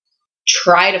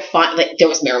try to find, like, there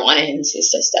was marijuana in his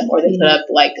system, or they put up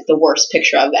like the worst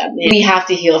picture of them. And we have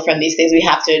to heal from these things. We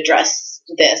have to address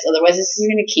this, otherwise this is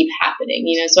going to keep happening,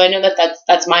 you know. So I know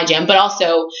that's my jam, but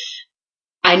also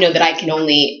I know that I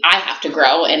have to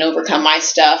grow and overcome my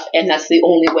stuff, and that's the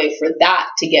only way for that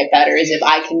to get better is if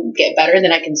I can get better,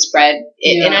 then I can spread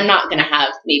it, and I'm not going to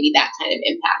have maybe that kind of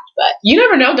impact, but you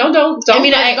never know. Don't. I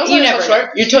mean, you never know.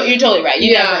 You're totally right.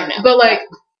 You never know. But like,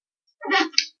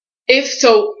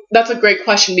 that's a great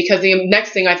question, because the next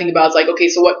thing I think about is like, okay,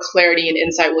 so what clarity and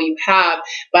insight will you have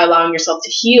by allowing yourself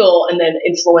to heal and then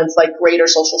influence like greater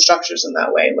social structures in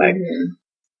that way? Like,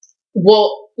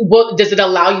 does it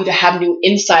allow you to have new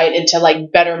insight into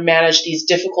like better manage these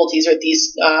difficulties or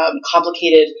these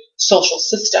complicated social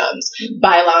systems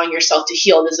by allowing yourself to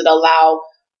heal? Does it allow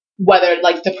whether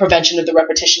like the prevention of the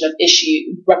repetition of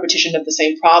the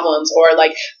same problems, or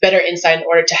like better insight in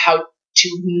order to how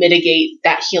to mitigate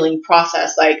that healing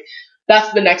process? Like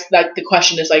that's the next, like the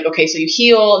question is like, okay, so you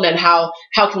heal, and then how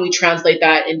can we translate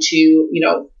that into, you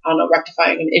know, I don't know,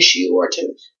 rectifying an issue or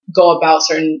to go about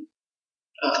certain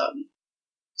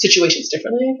situations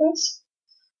differently, I guess.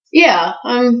 Yeah.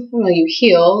 Well, you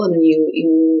heal, and then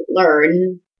you learn,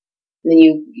 and then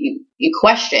you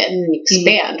question and you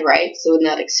expand, right? So in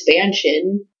that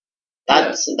expansion,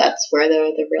 that's where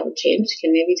the real change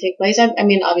can maybe take place. I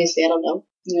mean, obviously, I don't know.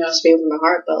 Just speaking from my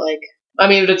heart, but like, I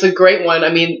mean, it's a great one.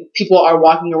 I mean, people are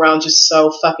walking around just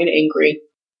so fucking angry.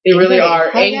 They really are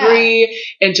angry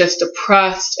and just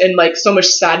depressed, and like so much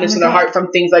sadness in their heart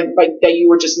from things like that you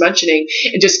were just mentioning,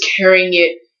 and just carrying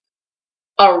it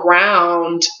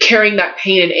around, carrying that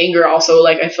pain and anger also,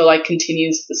 like I feel like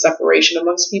continues the separation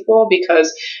amongst people,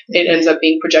 because it ends up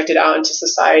being projected out into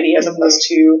society as opposed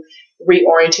to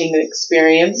reorienting the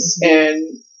experience and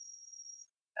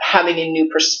having a new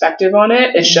perspective on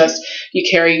it. It's just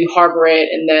you harbor it,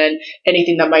 and then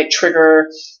anything that might trigger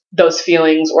those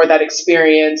feelings or that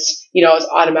experience, you know, is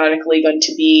automatically going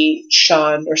to be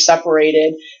shunned or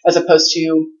separated, as opposed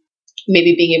to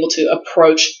maybe being able to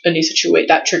approach a new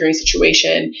that triggering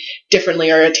situation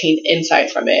differently or attain insight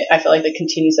from it. I feel like that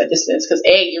continues that distance, because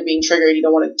you're being triggered, you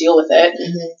don't want to deal with it,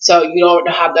 so you don't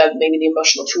have maybe the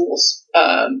emotional tools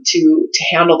to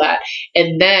handle that,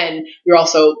 and then you're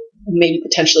also maybe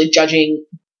potentially judging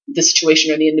the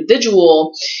situation or the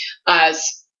individual as,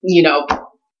 you know,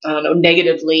 I don't know,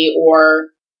 negatively, or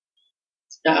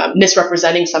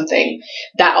misrepresenting something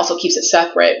that also keeps it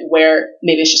separate, where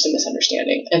maybe it's just a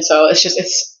misunderstanding. And so it's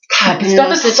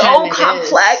stuff is so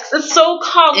complex. It's so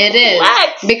complex. It is,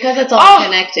 because it's all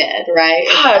connected, right?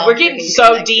 God, we're getting so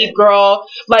connected. Deep, girl.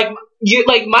 Like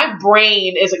my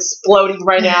brain is exploding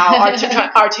right now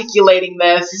articulating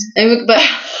this. But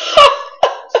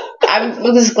I'm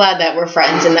just glad that we're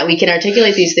friends and that we can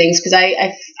articulate these things, because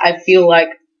I feel like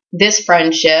this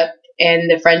friendship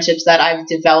and the friendships that I've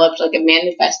developed, like a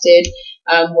manifested,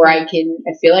 where I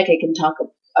feel like I can talk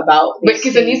about,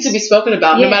 because it needs to be spoken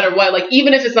about, no matter what. Like,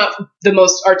 even if it's not the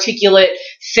most articulate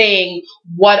thing,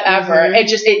 whatever,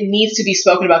 it needs to be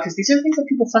spoken about, because these are things that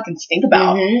people fucking think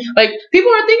about. Like,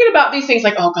 people are thinking about these things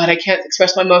like, oh God, I can't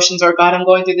express my emotions, or God, I'm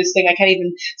going through this thing, I can't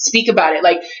even speak about it.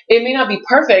 Like, it may not be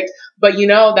perfect, but you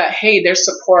know that, hey, there's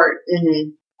support.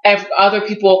 Other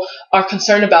people are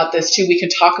concerned about this too. We can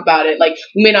talk about it. Like,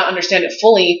 we may not understand it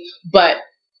fully, but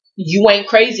you ain't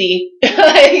crazy.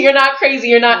 You're not crazy.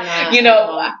 You're not, you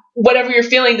know, whatever you're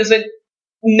feeling doesn't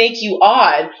make you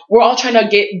odd. We're all trying to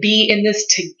be in this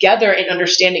together and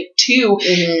understand it too,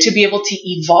 to be able to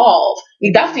evolve. I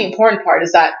mean, that's the important part,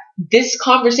 is that this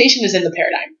conversation is in the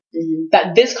paradigm,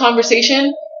 that this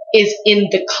conversation is in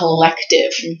the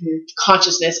collective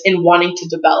consciousness and wanting to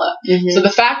develop. So the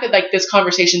fact that like this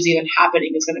conversation is even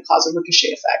happening is going to cause a ricochet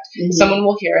effect. Someone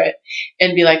will hear it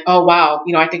and be like, oh wow,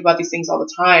 you know, I think about these things all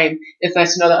the time. It's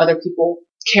nice to know that other people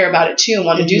care about it too and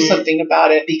want to do something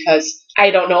about it, because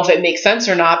I don't know if it makes sense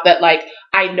or not, but like,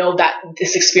 I know that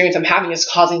this experience I'm having is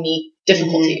causing me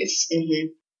difficulties.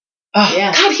 Oh,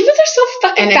 yeah. God, humans are so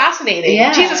fucking fascinating.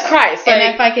 Jesus Christ. Like,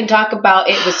 and if I can talk about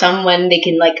it with someone, they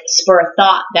can like spur a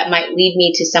thought that might lead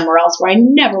me to somewhere else where I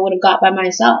never would have got by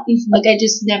myself. Like, I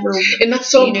just never. And that's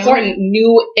so important.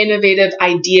 New innovative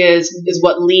ideas is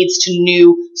what leads to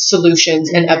new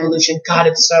solutions and evolution. God,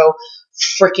 it's so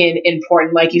freaking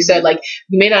important. Like you said, like,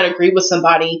 you may not agree with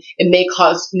somebody. It may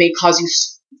cause you,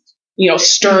 you know,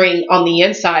 stirring on the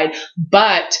inside,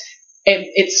 but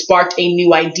it sparked a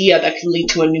new idea that could lead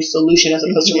to a new solution, as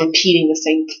opposed to repeating the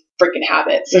same freaking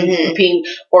habits and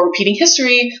repeating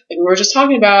history, like we were just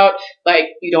talking about. Like,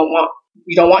 you don't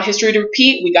want history to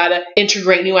repeat. We gotta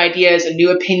integrate new ideas and new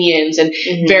opinions and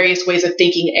various ways of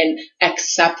thinking, and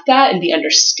accept that and be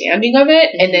understanding of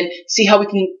it, and then see how we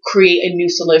can create a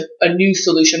new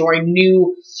solution, or a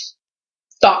new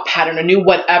thought pattern, a new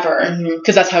whatever,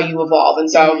 because that's how you evolve.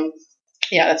 And so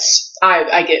yeah, that's,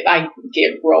 I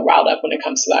get real riled up when it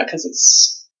comes to that, because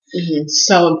it's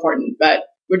so important. But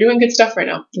we're doing good stuff right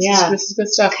now. This is good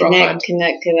stuff. Connect.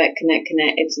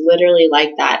 It's literally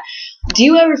like that. Do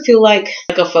you ever feel like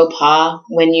a faux pas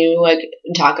when you like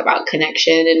talk about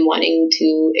connection and wanting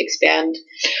to expand?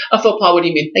 A faux pas? What do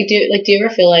you mean? Like, do you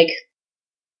ever feel like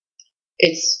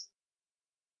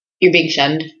you're being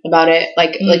shunned about it?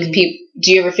 Like,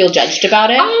 do you ever feel judged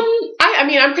about it? I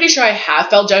mean, I'm pretty sure I have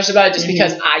felt judged about it, just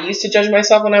because I used to judge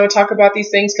myself when I would talk about these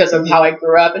things, because of how I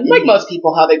grew up, and like most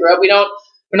people, how they grew up.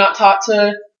 We're not taught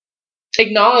to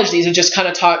acknowledge these. We're just kind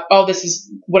of taught, oh, this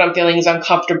is what I'm feeling is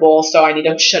uncomfortable, so I need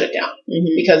to shut it down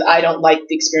because I don't like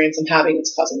the experience I'm having.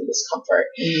 It's causing me discomfort.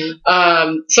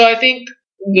 So I think,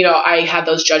 you know, I had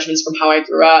those judgments from how I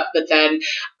grew up, but then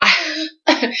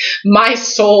my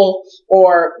soul,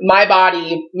 or my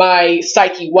body, my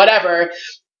psyche, whatever,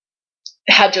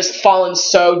 had just fallen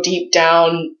so deep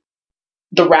down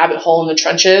the rabbit hole in the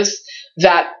trenches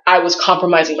that I was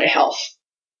compromising my health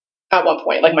at one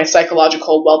point, like my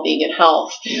psychological well-being and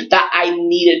health, that I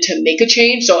needed to make a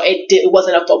change. So it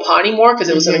wasn't a faux pas anymore, because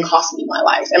it was going to cost me my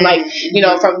life. And like, you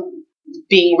know, from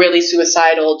being really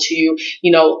suicidal to,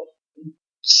 you know,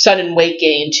 sudden weight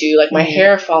gain to like my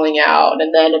hair falling out,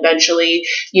 and then eventually,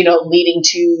 you know, leading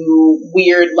to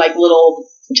weird, like little,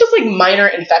 just like minor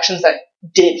infections that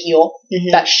didn't heal,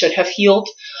 that should have healed.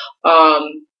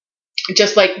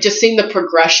 Just seeing the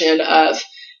progression of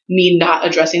me not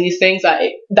addressing these things,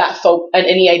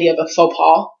 any idea of a faux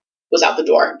pas was out the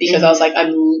door, because I was like,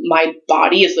 my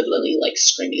body is literally like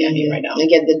screaming at me right now.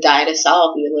 Again, the die to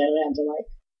self, you literally have to like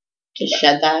just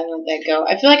shed that and let that go.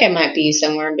 I feel like I might be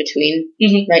somewhere in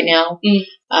between right now.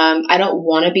 I don't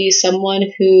want to be someone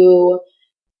who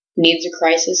needs a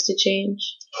crisis to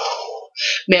change.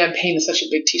 Man, pain is such a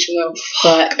big teacher, though.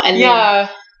 But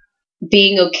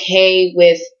being okay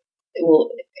with, well,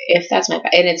 if that's my,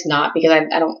 and it's not, because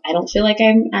I don't feel like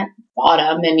I'm at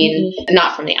bottom. I mean,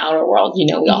 not from the outer world. You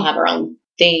know, we all have our own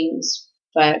things.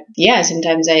 But yeah,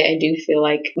 sometimes I do feel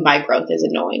like my growth is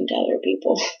annoying to other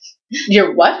people.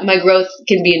 Your what? My growth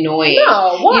can be annoying.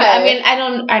 No, why? Yeah, I mean,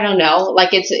 I don't know.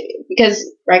 Like, it's because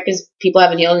people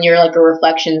haven't healed, and you're like a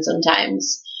reflection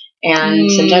sometimes. And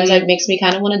sometimes that makes me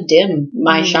kind of want to dim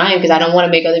my shine, because I don't want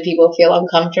to make other people feel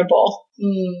uncomfortable.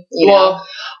 You know?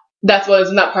 That's what,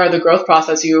 isn't that part of the growth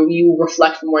process? You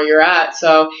reflect from where you're at.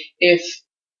 So if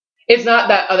it's not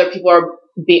that other people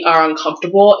are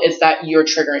uncomfortable, it's that you're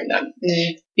triggering them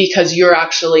because you're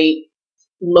actually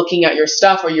looking at your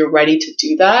stuff, or you're ready to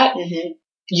do that.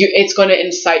 It's going to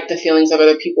incite the feelings of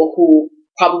other people who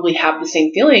probably have the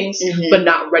same feelings, but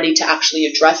not ready to actually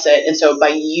address it. And so by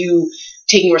you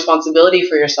taking responsibility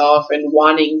for yourself and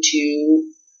wanting to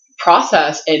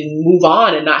process and move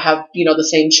on and not have, the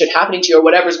same shit happening to you or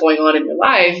whatever's going on in your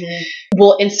life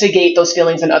will instigate those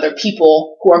feelings in other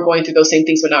people who are going through those same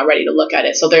things but not ready to look at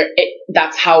it. So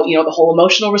that's how, the whole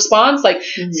emotional response, like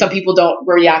some people don't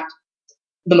react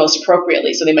the most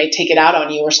appropriately. So they might take it out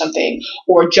on you or something,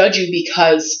 or judge you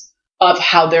because of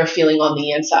how they're feeling on the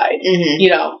inside.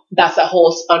 That's that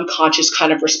whole unconscious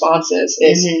kind of responses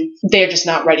is they're just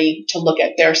not ready to look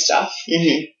at their stuff.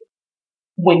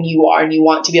 When you are, and you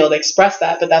want to be able to express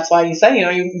that. But that's why you say,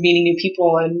 you're meeting new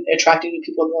people and attracting new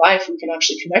people in your life who can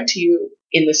actually connect to you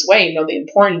in this way, the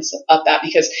importance of that.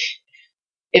 Because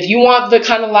if you want the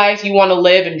kind of life you want to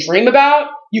live and dream about,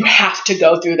 you have to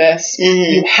go through this.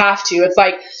 You have to. It's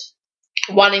like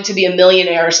wanting to be a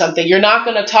millionaire or something. You're not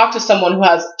going to talk to someone who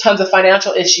has tons of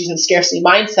financial issues and scarcity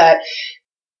mindset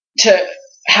to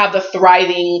have the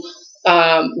thriving,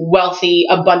 wealthy,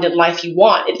 abundant life you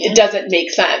want. It doesn't make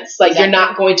sense. Like You're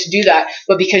not going to do that,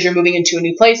 but because you're moving into a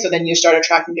new place, so then you start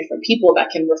attracting different people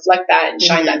that can reflect that and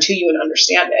shine that to you and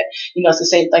understand it. It's the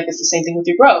same, it's the same thing with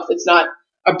your growth. It's not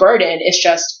a burden. It's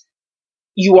just,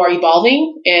 you are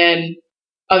evolving and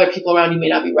other people around you may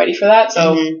not be ready for that.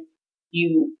 So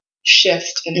you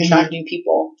shift and attract new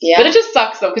people. Yeah. But it just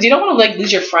sucks though, because you don't want to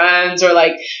lose your friends or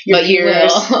your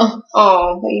peers.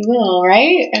 Oh, but you will,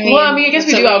 right? I guess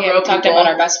we do outgrow people. Talked about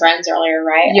our best friends earlier,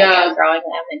 right? Yeah. Outgrowing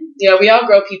them. And we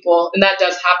outgrow people, and that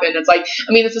does happen. It's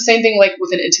it's the same thing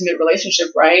with an intimate relationship,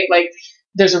 right?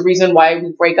 There's a reason why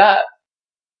we break up.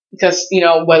 Because,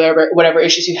 whatever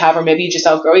issues you have, or maybe you just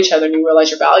outgrow each other and you realize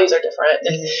your values are different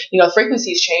and,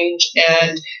 frequencies change.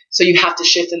 And so you have to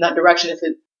shift in that direction if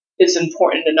it is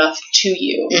important enough to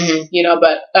you,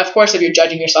 but of course, if you're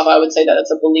judging yourself, I would say that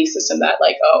it's a belief system that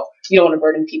you don't want to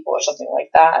burden people or something like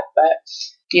that. But,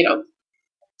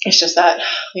 it's just that,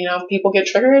 people get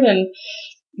triggered and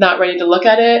not ready to look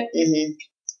at it.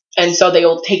 And so they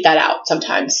will take that out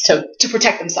sometimes to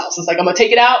protect themselves. It's I'm going to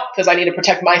take it out because I need to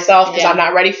protect myself because I'm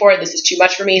not ready for it. This is too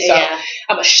much for me. So I'm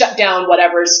going to shut down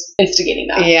whatever's instigating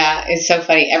that. Yeah, it's so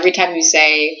funny. Every time you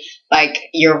say,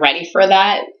 you're ready for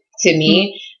that, to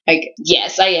me,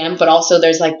 yes, I am. But also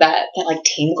there's that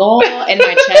tingle in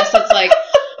my chest. It's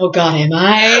oh God, am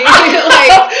I?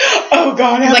 Oh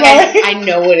God, am I? I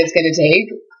know what it's going to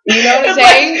take. You know what I'm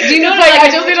saying? Do you know what I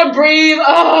just need to breathe.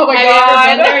 Oh my God.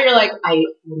 Have you ever been there? You're I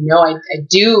know I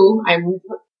do. I'm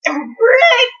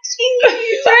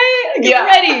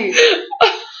ready.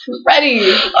 Ready.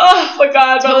 Oh my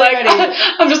God. Totally but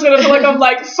I'm just going to feel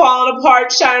I'm falling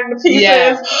apart, shattered to pieces.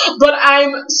 Yeah. But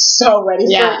I'm so ready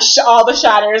for all the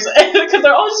shatters because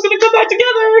they're all just going to come back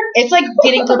together. It's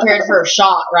getting prepared for a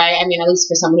shot, right? At least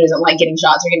for someone who doesn't like getting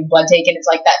shots or getting blood taken, it's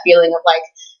that feeling of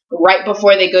right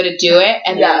before they go to do it,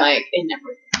 and then it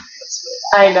never.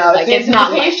 I know it's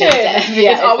not life and death.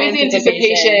 Yeah, it's always the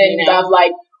anticipation of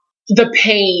the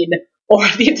pain or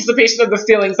the anticipation of the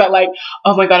feelings that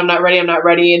oh my God, I'm not ready, and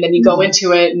then you go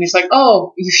into it and you're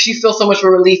just you feel so much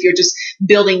more relief. You're just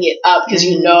building it up because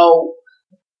it's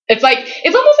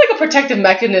almost like a protective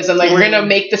mechanism. We're gonna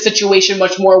make the situation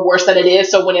much more worse than it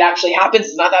is, so when it actually happens,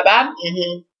 it's not that bad.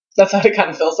 That's how it kind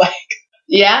of feels like.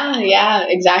 Yeah,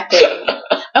 exactly.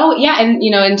 Oh yeah, and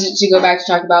and to go back to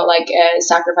talk about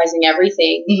sacrificing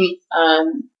everything,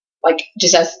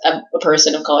 just as a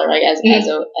person of color, as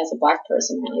a Black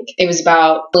person, it was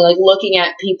about looking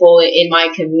at people in my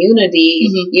community,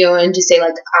 and to say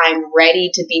I'm ready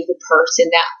to be the person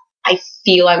that I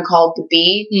feel I'm called to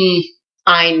be.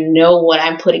 I know what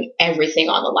I'm putting everything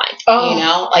on the line.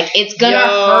 It's gonna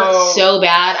hurt so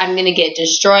bad. I'm gonna get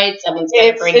destroyed. Someone's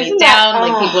gonna bring me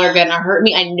down. People are gonna hurt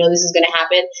me. I know this is gonna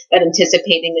happen. That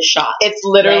anticipating the shot. It's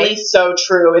literally so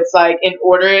true. It's in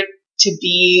order to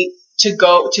be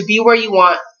where you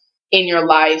want in your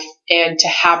life and to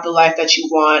have the life that you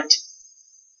want,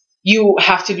 you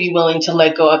have to be willing to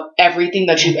let go of everything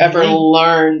that you've ever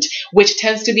learned, which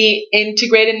tends to be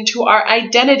integrated into our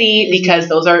identity because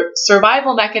those are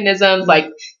survival mechanisms.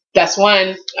 That's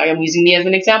one. I'm using me as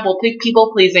an example.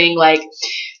 People pleasing, we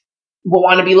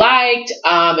want to be liked.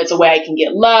 It's a way I can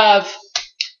get love.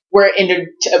 We're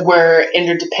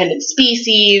interdependent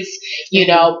species.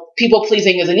 People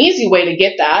pleasing is an easy way to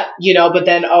get that. But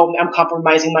then I'm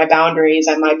compromising my boundaries.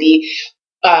 I might be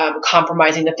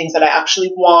compromising the things that I actually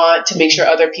want to make sure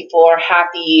other people are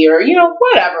happy or,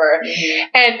 whatever.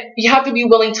 And you have to be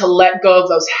willing to let go of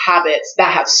those habits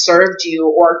that have served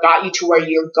you or got you to where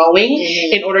you're going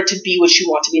in order to be what you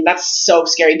want to be. And that's so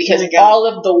scary because all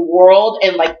of the world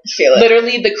and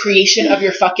literally the creation of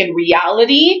your fucking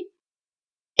reality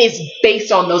is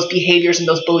based on those behaviors and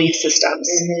those belief systems.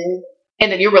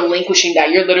 And then you're relinquishing that.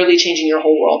 You're literally changing your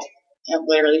whole world. I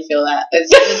literally feel that. It's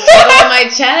tickle on my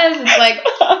chest. It's like,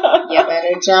 you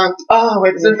better jump. Oh,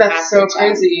 wait, that's so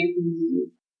crazy.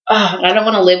 I don't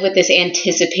want to live with this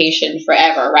anticipation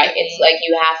forever, right? It's like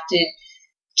you have to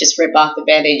just rip off the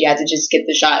Band-Aid. You have to just get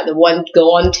the shot. The one,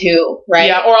 go on two, right?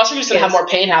 Yeah, or else you're just going to have more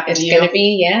pain happen to you. It's going to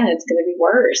be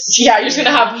worse. Yeah, you're just going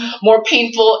to have more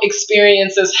painful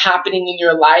experiences happening in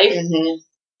your life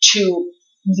to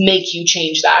make you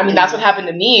change that. I mean, that's what happened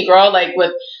to me, girl. Like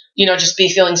with, just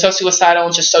feeling so suicidal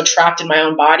and just so trapped in my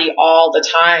own body all the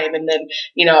time. And then,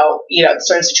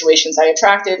 certain situations I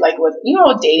attracted, like with,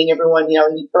 dating everyone,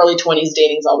 in early 20s,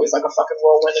 dating is always like a fucking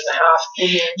whirlwind and a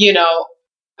half.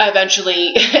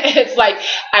 Eventually it's like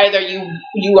either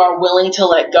you are willing to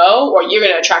let go, or you're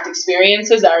going to attract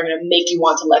experiences that are going to make you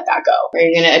want to let that go. Or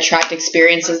you're going to attract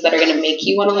experiences that are going to make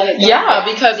you want to let it go. Yeah,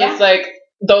 because it's like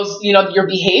those, your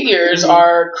behaviors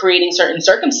are creating certain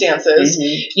circumstances,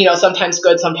 sometimes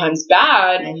good, sometimes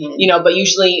bad, but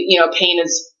usually, pain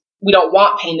is, we don't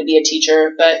want pain to be a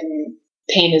teacher, but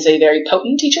pain is a very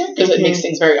potent teacher because it makes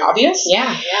things very obvious.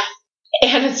 Yeah.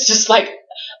 And it's just like,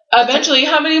 eventually,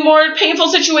 how many more painful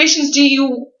situations do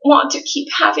you want to keep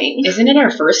having? Isn't it our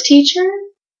first teacher?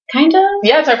 Kind of?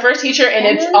 Yeah, it's our first teacher, and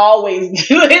it's always,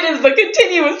 it is the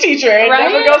continuous teacher. It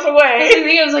never goes away. I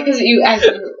think it was like, because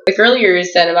like earlier you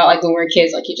said about like when we were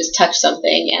kids, like you just touch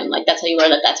something, and like that's how you learn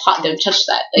that that's hot, don't touch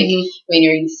that. Like when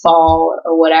you fall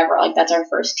or whatever, like that's our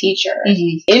first teacher.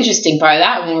 Interesting part of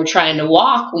that, when we're trying to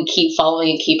walk, we keep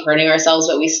falling and keep hurting ourselves,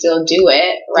 but we still do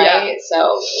it, right? Yeah.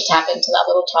 So tap into that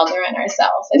little toddler in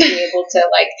ourselves and be able to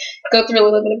like go through a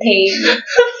little bit of pain.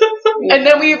 And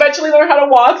then we eventually learn how to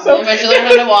walk. So we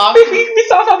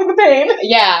stop having the pain.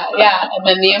 Yeah. And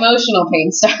then the emotional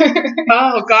pain starts.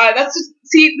 Oh God, that's just,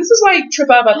 see, this is why I trip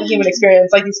out about the human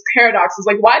experience, like these paradoxes.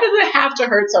 Like, why does it have to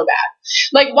hurt so bad?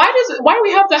 Like, why do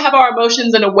we have to have our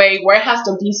emotions in a way where it has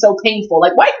to be so painful?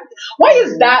 Like, why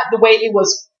is that the way it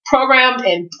was programmed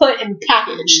and put and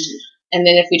packaged? And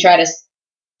then if we try to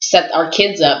set our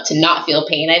kids up to not feel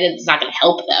pain, it's not going to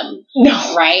help them.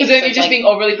 No. Right? Because then you're just being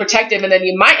overly protective, and then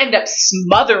you might end up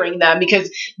smothering them, because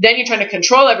then you're trying to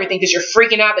control everything because you're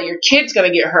freaking out that your kid's going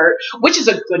to get hurt, which is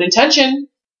a good intention.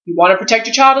 You want to protect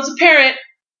your child as a parent.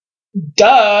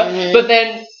 Duh. But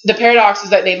then the paradox is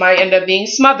that they might end up being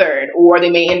smothered, or they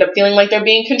may end up feeling like they're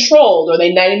being controlled, or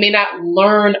they may not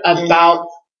learn about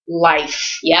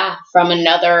life. Yeah. From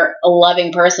another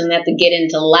loving person that to get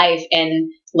into life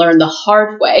and learn the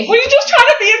hard way. Well, you're just trying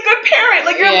to be a good parent.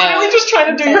 Like, you're literally just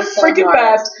trying to do your freaking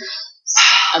best.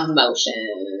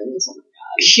 Emotions. Oh my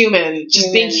God. Human.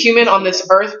 Just being human on this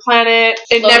earth planet.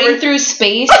 Floating through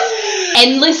space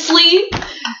endlessly.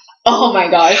 Oh my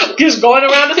gosh. Just going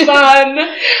around the sun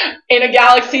in a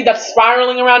galaxy that's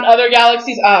spiraling around other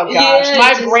galaxies. Oh gosh. Yeah,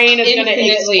 my brain is going to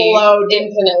explode.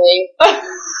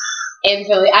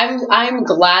 Infinitely. I'm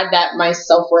glad that my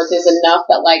self-worth is enough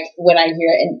that like when I hear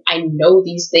it and I know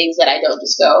these things that I don't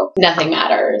just go, nothing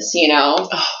matters,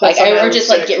 like I or just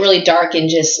like get really dark and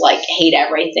just like hate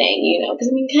everything, because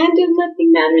I mean kind of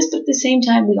nothing matters, but at the same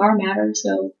time we are matter,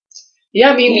 so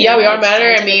yeah, I mean, we are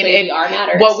matter. I mean, we are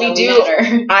matter. What we do,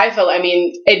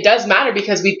 it does matter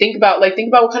because we think about what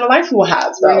kind of life we will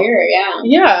have. So. We're here,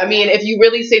 yeah. I mean, if you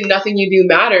really say nothing you do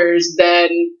matters, then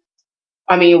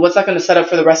I mean, what's that going to set up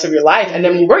for the rest of your life? And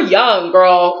then we're young,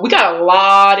 girl. We got a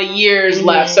lot of years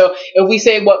left. So if we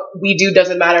say what we do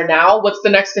doesn't matter now, what's the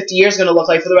next 50 years going to look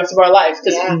like for the rest of our life?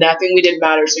 Because nothing we did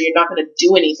matters. So you're not going to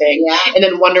do anything and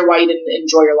then wonder why you didn't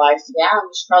enjoy your life. Yeah,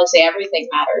 we should probably say everything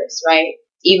matters, right?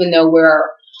 Even though we're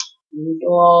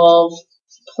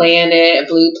a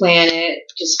blue planet,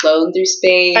 just floating through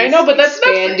space. I know, but that's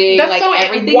like so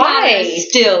everything matters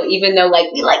still, even though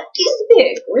like we like this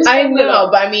big. I know,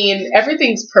 but I mean,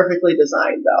 everything's perfectly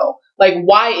designed though. Like,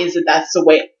 why is it that's the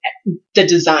way the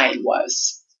design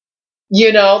was?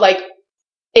 Like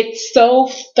it's so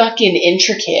fucking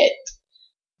intricate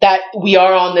that we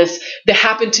are on this, that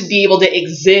happen to be able to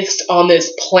exist on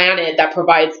this planet that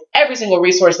provides every single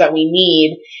resource that we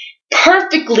need.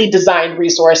 Perfectly designed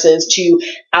resources to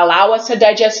allow us to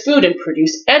digest food and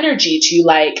produce energy, to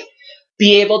like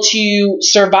be able to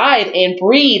survive and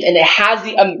breathe, and it has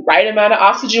the right amount of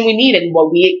oxygen we need, and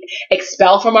what we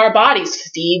expel from our bodies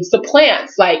feeds the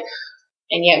plants,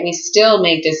 and yet we still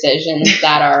make decisions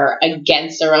that are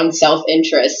against our own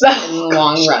self-interest in the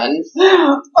long run.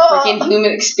 Freaking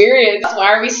human experience.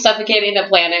 Why are we suffocating the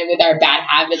planet with our bad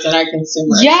habits and our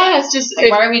consumerism? Yes, just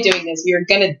why are we doing this? We are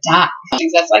gonna die.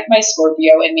 That's like my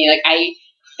Scorpio in me. Like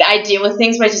I deal with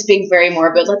things by just being very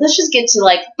morbid. Like, let's just get to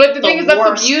like. But the thing is,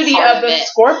 that's the beauty of the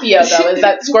Scorpio, though, is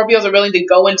that Scorpios are willing to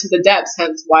go into the depths.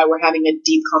 Hence, why we're having a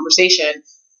deep conversation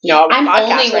I'm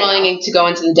only willing to go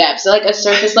into the depths. So, like a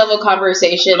surface level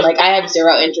conversation, like I have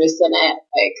zero interest in it.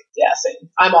 Like, yeah, same.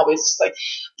 I'm always just like,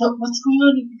 but what's going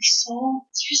on in your soul?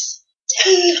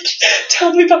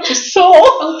 Tell me about your soul.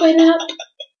 Open up.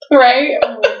 Right?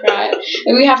 Oh my god.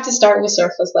 And we have to start with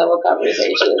surface level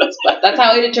conversations. But that's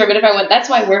how we determine if I went. That's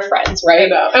why we're friends, right? I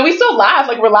know. And we still laugh.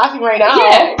 Like, we're laughing right now.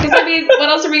 Yeah, because I mean, what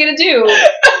else are we going to do?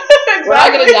 Exactly. We're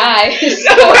all going to die.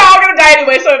 So. We're all going to die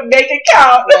anyway, so make it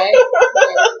count.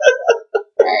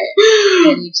 Right.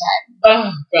 Anytime.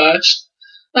 Oh, gosh.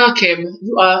 Oh, Kim,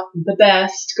 you are the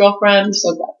best girlfriend. I'm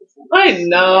so glad. I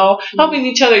know. Helping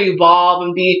each other evolve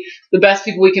and be the best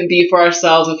people we can be for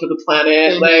ourselves and for the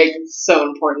planet. Mm-hmm. Like, it's so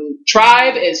important.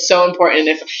 Tribe is so important.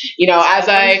 If, as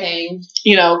I,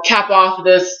 cap off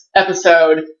this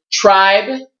episode,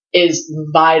 tribe is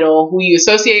vital. Who you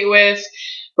associate with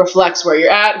reflects where you're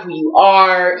at, who you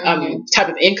are, type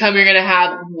of income you're going to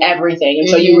have, everything. And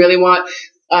so you really want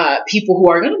people who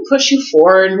are going to push you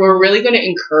forward, who are really going to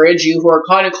encourage you, who are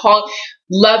going to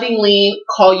lovingly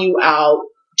call you out,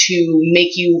 to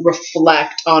make you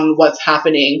reflect on what's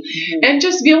happening and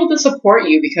just be able to support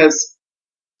you because,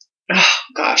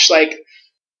 like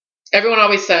everyone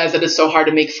always says that it's so hard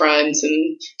to make friends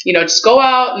and, just go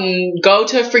out and go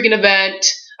to a freaking event.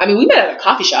 I mean, we met at a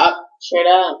coffee shop. Straight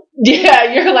up.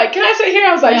 Yeah, you're like, can I sit here?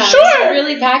 I was like, sure. It's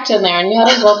really packed in there, and you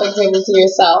had a gulping table to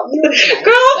yourself. Nice,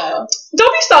 girl,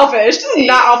 don't be selfish. This is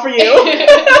not all for you.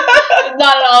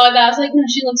 Not at all. And I was like, no,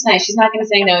 she looks nice. She's not going to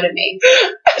say no to me.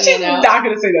 She's not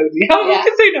going to say no to me. How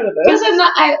can say no to this? Because I'm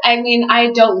not. I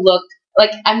don't look.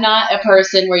 Like, I'm not a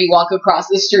person where you walk across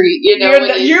the street,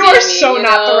 you are so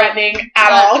not threatening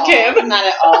at all, Kim. Not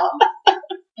at all. I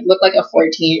look like a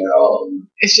 14-year-old.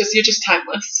 It's just, you're just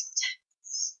timeless.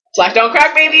 Black don't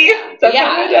crack, baby. That's what's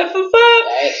up.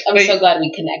 Right. I'm so glad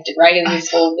we connected, right? And this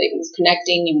whole thing is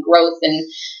connecting and growth, and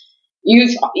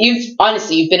you've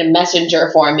honestly, you've been a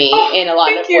messenger for me in a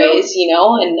lot of ways,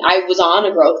 and I was on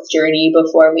a growth journey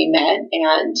before we met,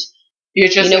 and you're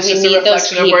just, it's just a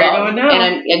reflection of where you're going now.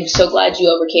 And I'm so glad you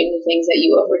overcame the things that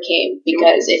you overcame,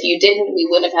 because if you didn't, we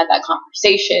wouldn't have had that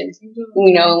conversation, and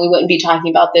we wouldn't be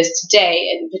talking about this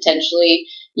today, and potentially,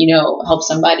 help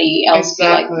somebody else.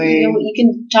 Exactly. Be like, you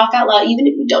can talk out loud, even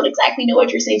if you don't exactly know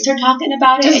what you're saying. Start talking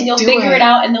about it, and you'll figure it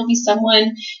out, and there'll be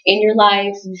someone in your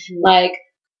life, like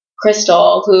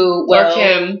Crystal, who will, or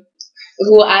Kim,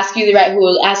 who will ask you the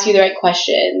right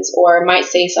questions, or might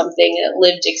say something, a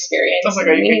lived experience. Oh my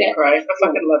god, you made me cry. I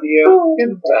fucking love you.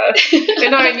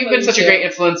 And you've been such a great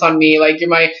influence on me. Like, you're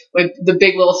the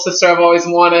big little sister I've always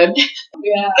wanted.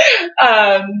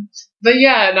 Yeah. But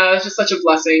yeah, no, it's just such a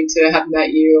blessing to have met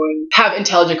you and have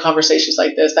intelligent conversations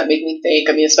like this that make me think.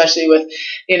 I mean, especially with,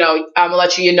 I'm gonna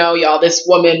let y'all, this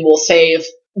woman will save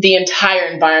the entire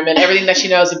environment, everything that she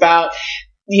knows about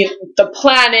the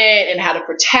planet and how to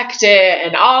protect it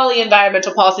and all the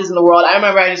environmental policies in the world. I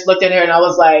remember I just looked at her and I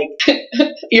was like,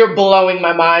 you're blowing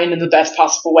my mind in the best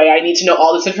possible way. I need to know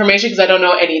all this information because I don't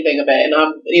know anything of it.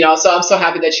 And so I'm so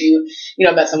happy that you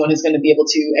met someone who's going to be able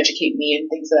to educate me in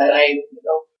things that I,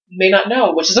 may not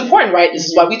know, which is important, right? This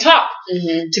is why we talk,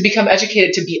 to become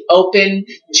educated, to be open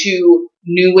to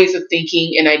new ways of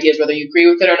thinking and ideas, whether you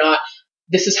agree with it or not.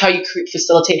 This is how you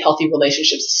facilitate healthy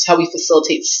relationships. This is how we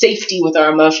facilitate safety with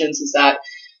our emotions, is that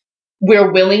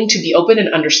we're willing to be open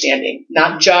and understanding,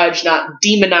 not judge, not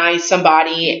demonize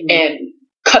somebody and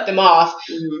cut them off.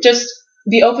 Just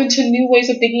be open to new ways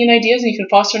of thinking and ideas, and you can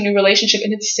foster a new relationship,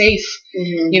 and it's safe.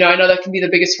 I know that can be the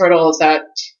biggest hurdle, is that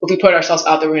if we put ourselves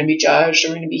out there, we're going to be judged, or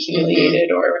we're going to be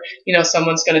humiliated, or,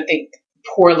 someone's going to think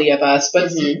poorly of us.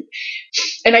 But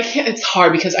and it's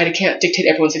hard because I can't dictate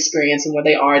everyone's experience and where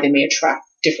they are. They may attract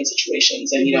different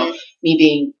situations, and me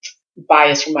being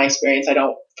biased from my experience,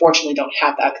 fortunately don't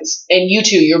have that, and you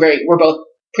too, we're both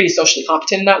pretty socially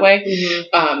competent in that way.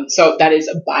 So that is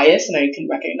a bias, and I can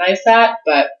recognize that,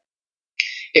 but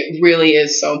it really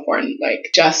is so important. Like,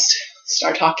 just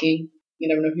start talking. You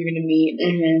never know who you're going to meet.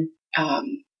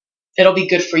 It'll be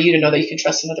good for you to know that you can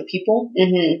trust in other people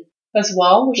as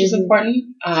well, which is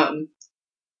important. But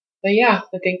yeah,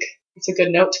 I think it's a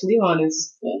good note to leave on,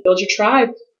 is build your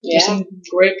tribe. There's some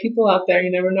great people out there. You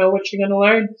never know what you're going to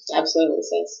learn. Absolutely,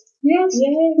 sis. Yes.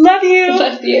 Yay. Love you.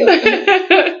 Love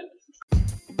you.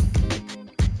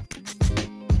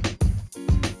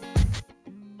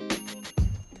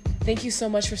 Thank you so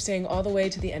much for staying all the way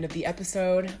to the end of the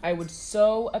episode. I would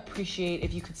so appreciate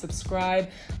if you could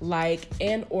subscribe, like,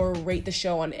 and or rate the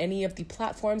show on any of the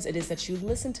platforms it is that you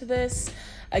listen to this.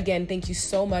 Again, thank you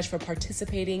so much for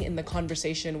participating in the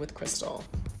conversation with Crystal.